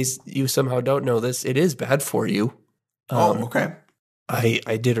people in case you somehow don't know this. It is bad for you. Okay.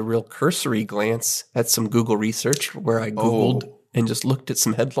 I did a real cursory glance at some Google research where I Googled and just looked at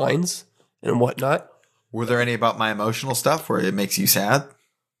some headlines and whatnot. Were there any about my emotional stuff where it makes you sad?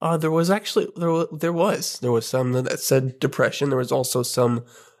 There was some that said depression. There was also some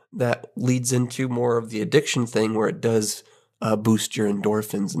that leads into more of the addiction thing where it does boost your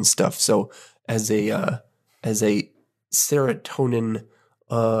endorphins and stuff. So as a serotonin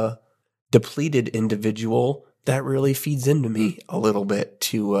depleted individual, that really feeds into me a little bit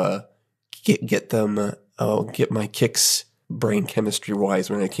to get my kicks brain chemistry wise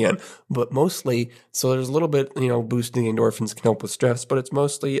when I can. But mostly, so there's a little bit, boosting endorphins can help with stress, but it's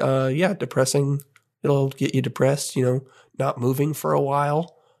mostly depressing. It'll get you depressed. Not moving for a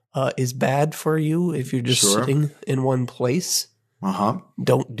while is bad for you if you're just sitting in one place.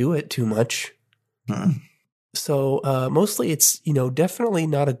 Don't do it too much. So mostly it's, definitely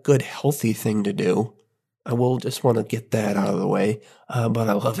not a good healthy thing to do. I will just want to get that out of the way. But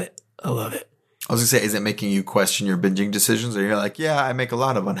I love it. I love it. I was going to say, is it making you question your binging decisions? Or you're like, yeah, I make a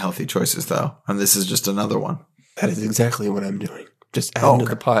lot of unhealthy choices though. And this is just another one. That is exactly what I'm doing. Just adding to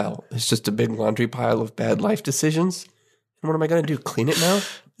the pile. It's just a big laundry pile of bad life decisions. And what am I going to do? Clean it now?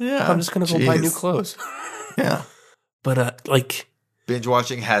 Yeah. I'm just going to go buy new clothes. Yeah. But binge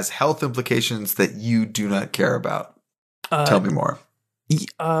watching has health implications that you do not care about. Tell me more.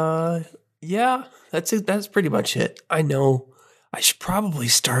 Yeah, that's it. That's pretty much it. I know I should probably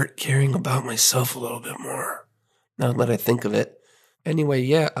start caring about myself a little bit more now that I think of it. Anyway,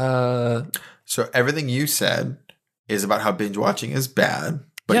 yeah. So everything you said is about how binge watching is bad,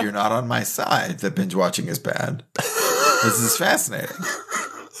 but you're not on my side that binge watching is bad. This is fascinating.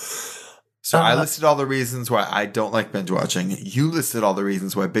 So I listed all the reasons why I don't like binge watching. You listed all the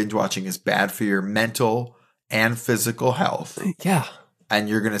reasons why binge watching is bad for your mental and physical health. Yeah. And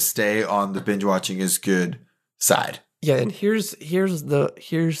you're going to stay on the binge watching is good side. Yeah, and here's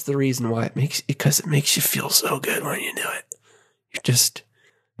the reason why because it makes you feel so good when you do it.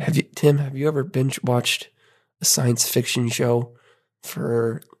 Tim, have you ever binge watched a science fiction show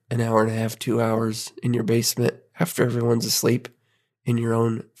for an hour and a half, 2 hours in your basement after everyone's asleep in your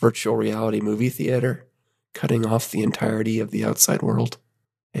own virtual reality movie theater, cutting off the entirety of the outside world?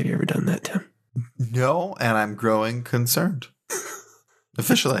 Have you ever done that, Tim? No, and I'm growing concerned.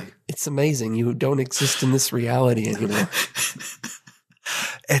 Officially. It's amazing. You don't exist in this reality anymore.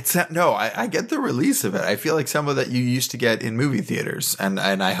 I get the release of it. I feel like some of that you used to get in movie theaters, and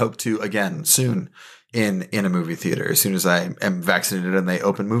I hope to again soon in a movie theater as soon as I am vaccinated and they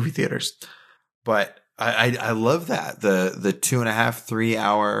open movie theaters. But I love that the 2.5, 3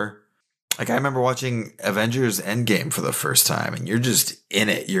 hour. Like I remember watching Avengers Endgame for the first time, and you're just in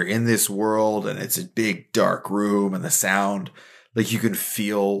it. You're in this world, and it's a big dark room, and the sound. Like you can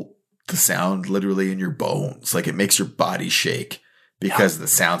feel the sound literally in your bones. Like it makes your body shake because the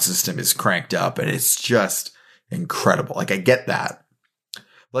sound system is cranked up and it's just incredible. Like I get that.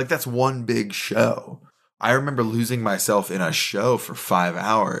 Like that's one big show. I remember losing myself in a show for 5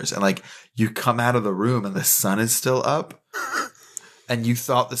 hours and like you come out of the room and the sun is still up and you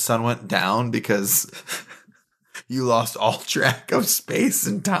thought the sun went down because you lost all track of space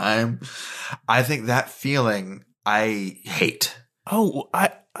and time. I think that feeling I hate. Oh,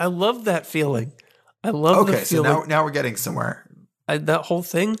 I love that feeling. I love the feeling. So now we're getting somewhere. That whole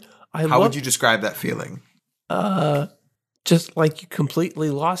thing. How would you describe that feeling? Just like you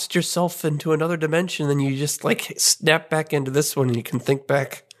completely lost yourself into another dimension and you just like snap back into this one and you can think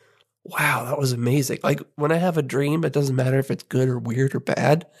back, wow, that was amazing. Like when I have a dream, it doesn't matter if it's good or weird or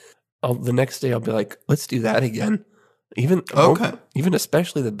bad. The next day I'll be like, let's do that again. Even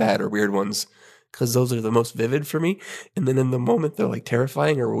especially the bad or weird ones. Because those are the most vivid for me. And then in the moment, they're like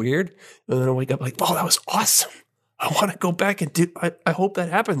terrifying or weird. And then I wake up like, oh, that was awesome. I want to go back and do, I hope that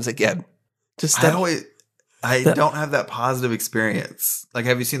happens again. I don't have that positive experience. Like,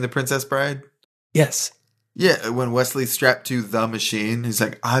 have you seen The Princess Bride? Yes. Yeah. When Wesley's strapped to the machine, he's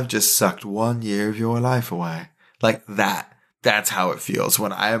like, I've just sucked 1 year of your life away. Like that. That's how it feels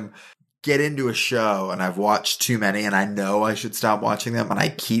when get into a show and I've watched too many and I know I should stop watching them and I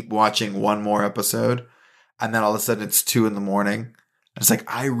keep watching one more episode and then all of a sudden it's 2 a.m. and it's like,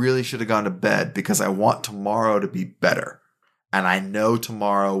 I really should have gone to bed because I want tomorrow to be better. And I know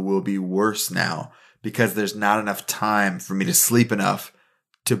tomorrow will be worse now because there's not enough time for me to sleep enough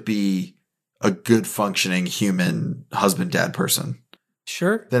to be a good functioning human husband, dad person.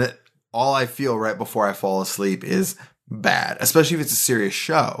 Sure. Then all I feel right before I fall asleep is bad, especially if it's a serious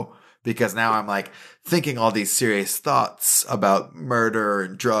show. Because now I'm like thinking all these serious thoughts about murder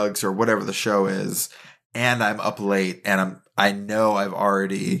and drugs or whatever the show is. And I'm up late and I know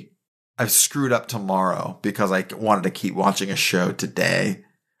I've screwed up tomorrow because I wanted to keep watching a show today.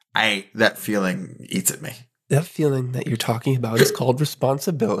 That feeling eats at me. That feeling that you're talking about is called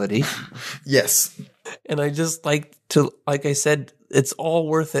responsibility. Yes. And I just like I said, it's all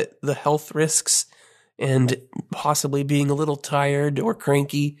worth it. The health risks and possibly being a little tired or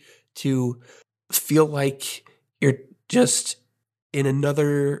cranky to feel like you're just in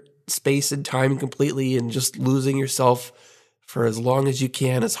another space and time completely and just losing yourself for as long as you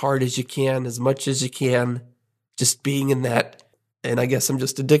can, as hard as you can, as much as you can, just being in that. And I guess I'm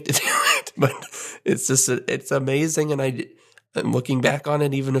just addicted to it, but it's amazing. And I'm looking back on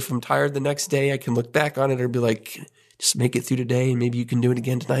it, even if I'm tired the next day, I can look back on it or be like, just make it through today and maybe you can do it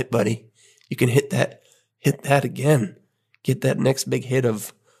again tonight, buddy. You can hit that again. Get that next big hit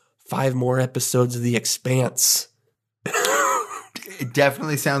of 5 more episodes of The Expanse. It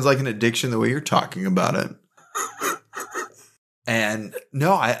definitely sounds like an addiction the way you're talking about it. And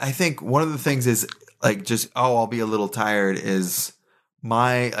no, I think one of the things is like just, I'll be a little tired is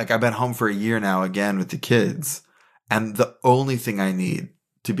I've been home for a year now again with the kids. And the only thing I need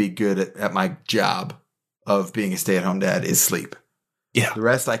to be good at my job of being a stay-at-home dad is sleep. Yeah. The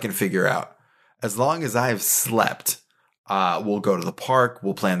rest I can figure out. As long as I've slept, we'll go to the park.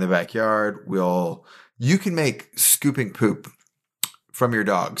 We'll play in the backyard. You can make scooping poop from your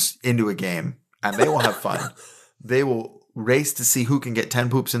dogs into a game and they will have fun. They will race to see who can get 10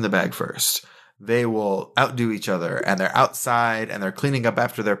 poops in the bag first. They will outdo each other and they're outside and they're cleaning up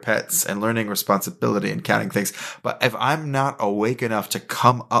after their pets and learning responsibility and counting things. But if I'm not awake enough to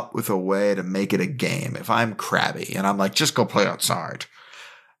come up with a way to make it a game, if I'm crabby and I'm like, just go play outside.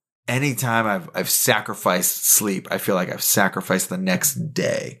 Anytime I've sacrificed sleep, I feel like I've sacrificed the next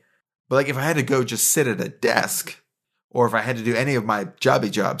day. But like if I had to go just sit at a desk or if I had to do any of my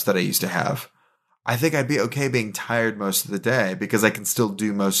jobs that I used to have, I think I'd be okay being tired most of the day because I can still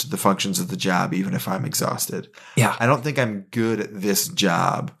do most of the functions of the job even if I'm exhausted. Yeah. I don't think I'm good at this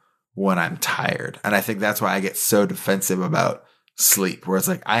job when I'm tired. And I think that's why I get so defensive about sleep, where it's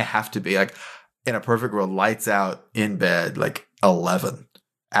like I have to be like in a perfect world, lights out in bed like 11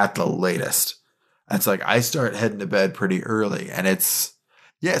 at the latest. And it's like I start heading to bed pretty early and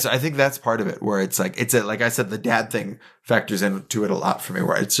so I think that's part of it where it's like, like I said, the dad thing factors into it a lot for me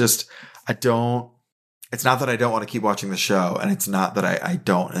where it's just, it's not that I don't want to keep watching the show and it's not that I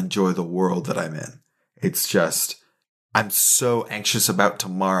don't enjoy the world that I'm in. It's just, I'm so anxious about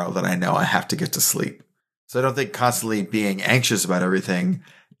tomorrow that I know I have to get to sleep. So I don't think constantly being anxious about everything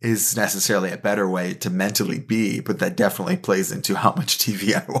is necessarily a better way to mentally be, but that definitely plays into how much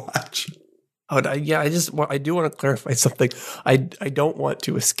TV I watch. Oh, I do want to clarify something. I don't want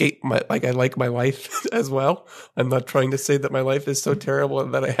to escape I like my life as well. I'm not trying to say that my life is so terrible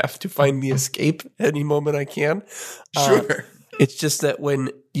and that I have to find the escape any moment I can. Sure. It's just that when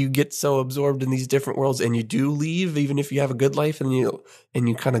you get so absorbed in these different worlds and you do leave, even if you have a good life and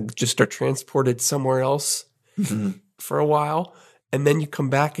you kind of just are transported somewhere else for a while, and then you come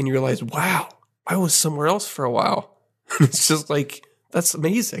back and you realize, wow, I was somewhere else for a while. It's just like, that's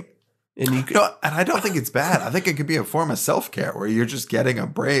amazing. And I don't think it's bad. I think it could be a form of self-care where you're just getting a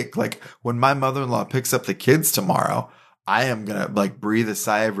break. Like when my mother-in-law picks up the kids tomorrow, I am going to like breathe a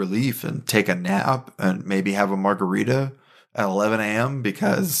sigh of relief and take a nap and maybe have a margarita at 11 a.m.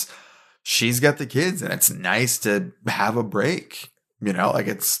 because she's got the kids and it's nice to have a break. You know, like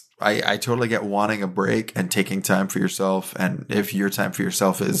I totally get wanting a break and taking time for yourself. And if your time for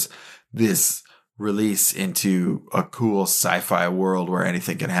yourself is this release into a cool sci-fi world where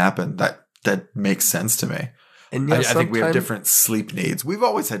anything can happen, that makes sense to me. And I think we have different sleep needs. We've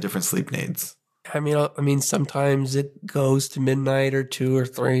always had different sleep needs. I mean, sometimes it goes to midnight or 2 or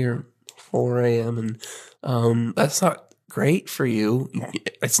 3 or 4 a.m. and that's not great for you.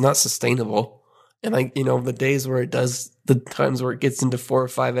 It's not sustainable. And the days where the times where it gets into 4 or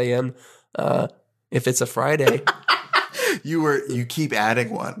 5 a.m. If it's a Friday, you keep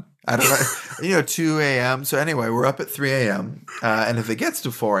adding one. I don't know, 2 a.m. So anyway, we're up at 3 a.m. And if it gets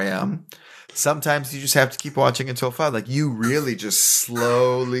to 4 a.m., sometimes you just have to keep watching until 5. Like you really just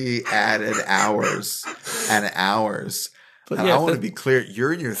slowly added hours and hours. But I want to be clear,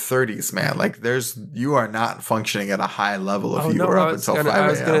 you're in your 30s, man. Like you are not functioning at a high level if you were up until 5 a.m. I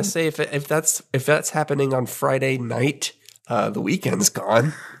was going to say if that's happening on Friday night, the weekend's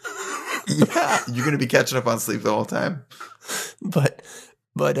gone. Yeah, you're going to be catching up on sleep the whole time.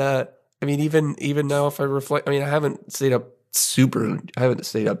 But I mean, even now, if I reflect, I mean, I haven't stayed up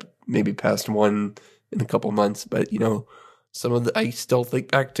maybe past 1 in a couple months, but I still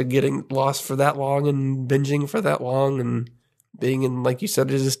think back to getting lost for that long and binging for that long and being in, like you said,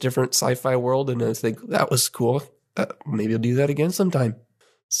 this different sci-fi world. And I think that was cool. Maybe I'll do that again sometime.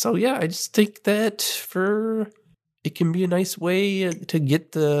 So yeah, I just think that it can be a nice way to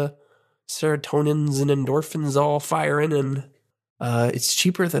get the serotonins and endorphins all firing, and it's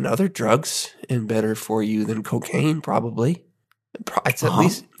cheaper than other drugs and better for you than cocaine, probably. It's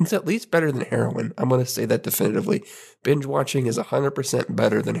at least better than heroin. I'm going to say that definitively. Binge watching is 100%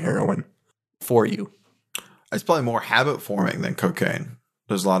 better than heroin for you. It's probably more habit forming than cocaine.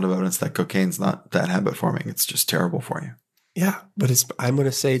 there's a lot of evidence that cocaine's not that habit forming. It's just terrible for you. Yeah, but I'm going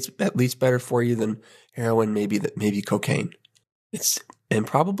to say it's at least better for you than heroin, maybe cocaine. And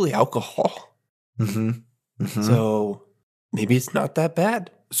probably alcohol. Mm-hmm. So maybe it's not that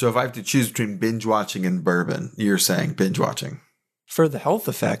bad. So if I have to choose between binge watching and bourbon, you're saying binge watching. For the health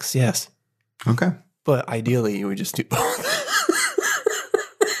effects, yes. Okay. But ideally, you would just do both.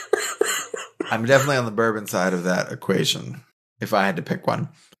 I'm definitely on the bourbon side of that equation. If I had to pick one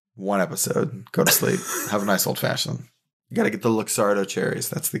episode, go to sleep, have a nice old fashioned. You got to get the Luxardo cherries.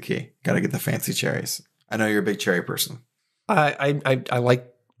 That's the key. Got to get the fancy cherries. I know you're a big cherry person. I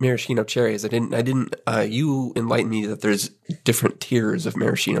like maraschino cherries. You enlightened me that there's different tiers of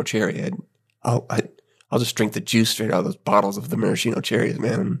maraschino cherry. I'll just drink the juice straight out of those bottles of the maraschino cherries,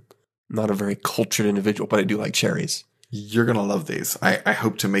 man. I'm not a very cultured individual, but I do like cherries. You're going to love these. I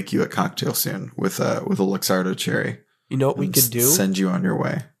hope to make you a cocktail soon with a Luxardo cherry. You know what we could do? Send you on your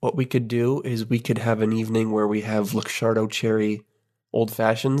way. What we could do is we could have an evening where we have Luxardo cherry old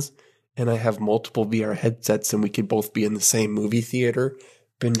fashions, and I have multiple VR headsets, and we could both be in the same movie theater,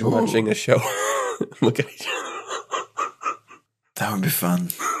 binge watching a show. Look at each other. That would be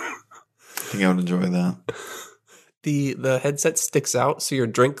fun. I think I would enjoy that. The headset sticks out, so your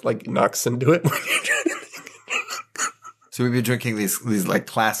drink like knocks into it. So we'd be drinking these like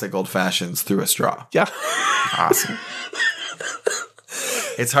classic old fashions through a straw. Yeah. Awesome.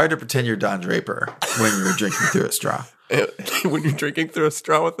 It's hard to pretend you're Don Draper when you're drinking through a straw. When you're drinking through a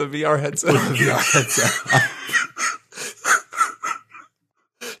straw with a VR headset. With a VR headset.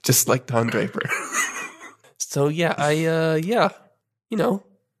 Just like Don Draper. So yeah,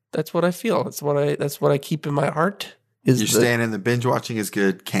 that's what I feel. That's what I keep in my heart. You're staying in the binge watching is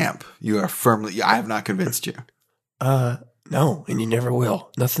good camp. You are firmly. I have not convinced you. No, and you never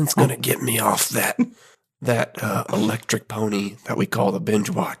will. Nothing's gonna get me off that electric pony that we call the binge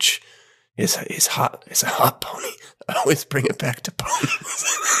watch. It's hot. It's a hot pony. I always bring it back to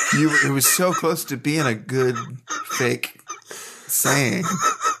ponies. It was so close to being a good fake saying.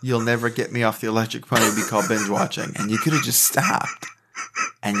 You'll never get me off the electric pony we call binge watching, and you could have just stopped,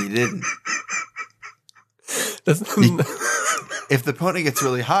 and you didn't. If the pony gets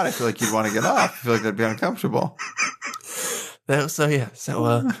really hot, I feel like you'd want to get off. I feel like that'd be uncomfortable. Yeah.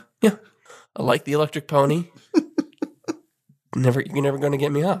 I like the electric pony. You're never going to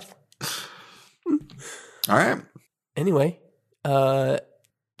get me off. All right. Anyway,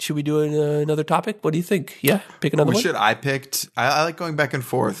 should we do another topic? What do you think? Yeah, pick another one. We should. I like going back and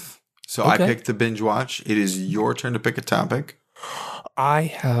forth. So Okay. I picked the binge watch. It is your turn to pick a topic. I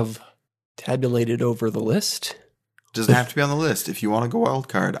have tabulated over the list. Doesn't have to be on the list. If you want to go wild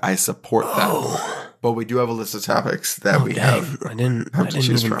card, I support that. But we do have a list of topics that we have. I didn't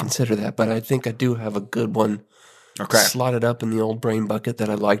even consider that, but I think I do have a good one slotted up in the old brain bucket that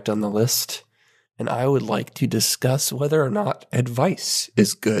I liked on the list. And I would like to discuss whether or not advice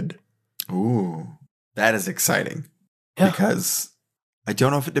is good. Ooh, that is exciting. Yeah. Because I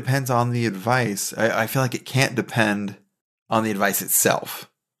don't know if it depends on the advice. I feel like it can't depend on the advice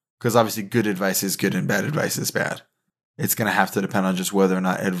itself. Because obviously good advice is good and bad advice is bad. It's going to have to depend on just whether or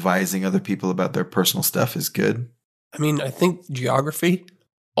not advising other people about their personal stuff is good. I mean, I think geography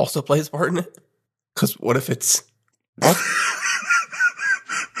also plays a part in it. Because what if it's...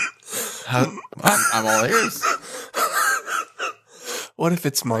 I'm all ears. What if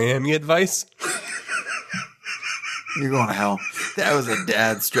it's Miami advice? You're going to hell. That was a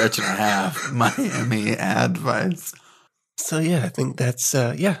dad stretch and a half. Miami advice. So yeah, I think I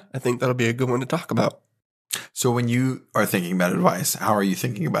think that'll be a good one to talk about. So when you are thinking about advice, how are you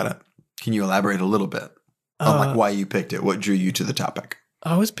thinking about it? Can you elaborate a little bit on like why you picked it? What drew you to the topic?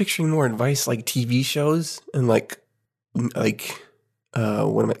 I was picturing more advice like TV shows and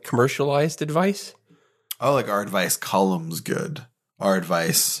commercialized advice. Oh, like our advice column's good. Our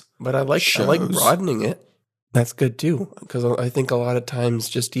advice, but I like broadening it. That's good too, because I think a lot of times,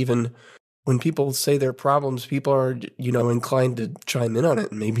 just even when people say their problems, people are inclined to chime in on it.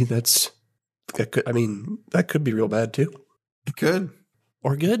 And maybe that could be real bad too. It could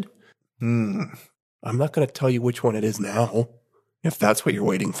or good. I'm not going to tell you which one it is now, if that's what you're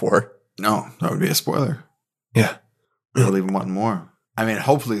waiting for. No, that would be a spoiler. Yeah. They'll even want more. I mean,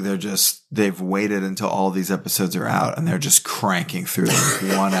 hopefully they've waited until all these episodes are out and they're just cranking through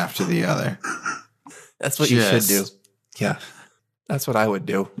them one after the other. That's what you should do. Yeah. That's what I would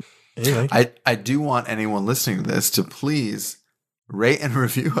do. Anyway. I do want anyone listening to this to please rate and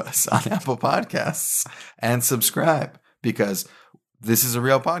review us on Apple Podcasts and subscribe, because this is a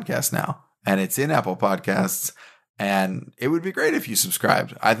real podcast now and it's in Apple Podcasts, and it would be great if you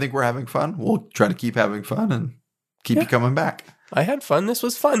subscribed. I think we're having fun. We'll try to keep having fun and keep you coming back. I had fun. This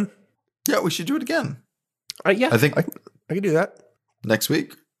was fun. Yeah, we should do it again. Yeah, I think I could do that. next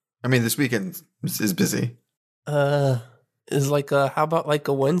week. I mean, this weekend is busy. Is how about like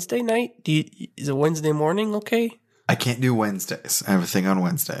a Wednesday night? Is a Wednesday morning okay? I can't do Wednesdays. I have a thing on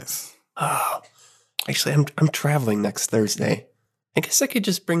Wednesdays. Oh, actually, I'm traveling next Thursday. I guess I could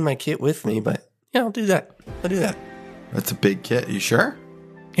just bring my kit with me, but yeah, I'll do that. That's a big kit. You sure?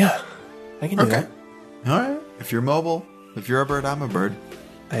 Yeah, I can do that. All right. If you're mobile, if you're a bird, I'm a bird.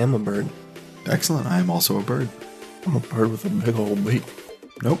 I am a bird. Excellent. I am also a bird. I'm a bird with a big old beak.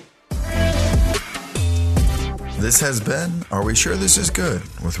 Nope. This has been Are We Sure This Is Good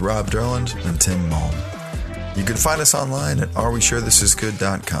with Rob Durland and Tim Malm. You can find us online at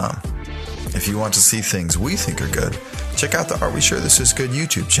arewesurethisisgood.com. If you want to see things we think are good, check out the Are We Sure This Is Good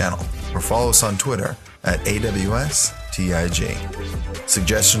YouTube channel or follow us on Twitter at AWSTIG.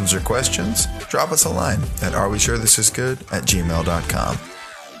 Suggestions or questions? Drop us a line at arewesurethisisgood@gmail.com.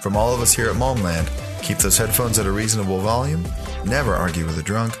 From all of us here at Malmland, keep those headphones at a reasonable volume, never argue with a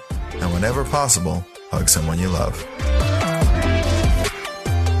drunk, and whenever possible, hug someone you love.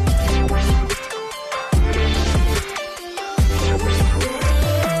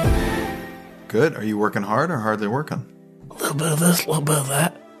 Good. Are you working hard or hardly working? A little bit of this, a little bit of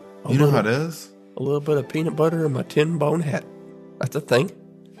that. You know how it is? A little bit of peanut butter in my tin bone hat. That's a thing.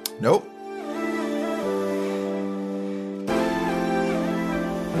 Nope.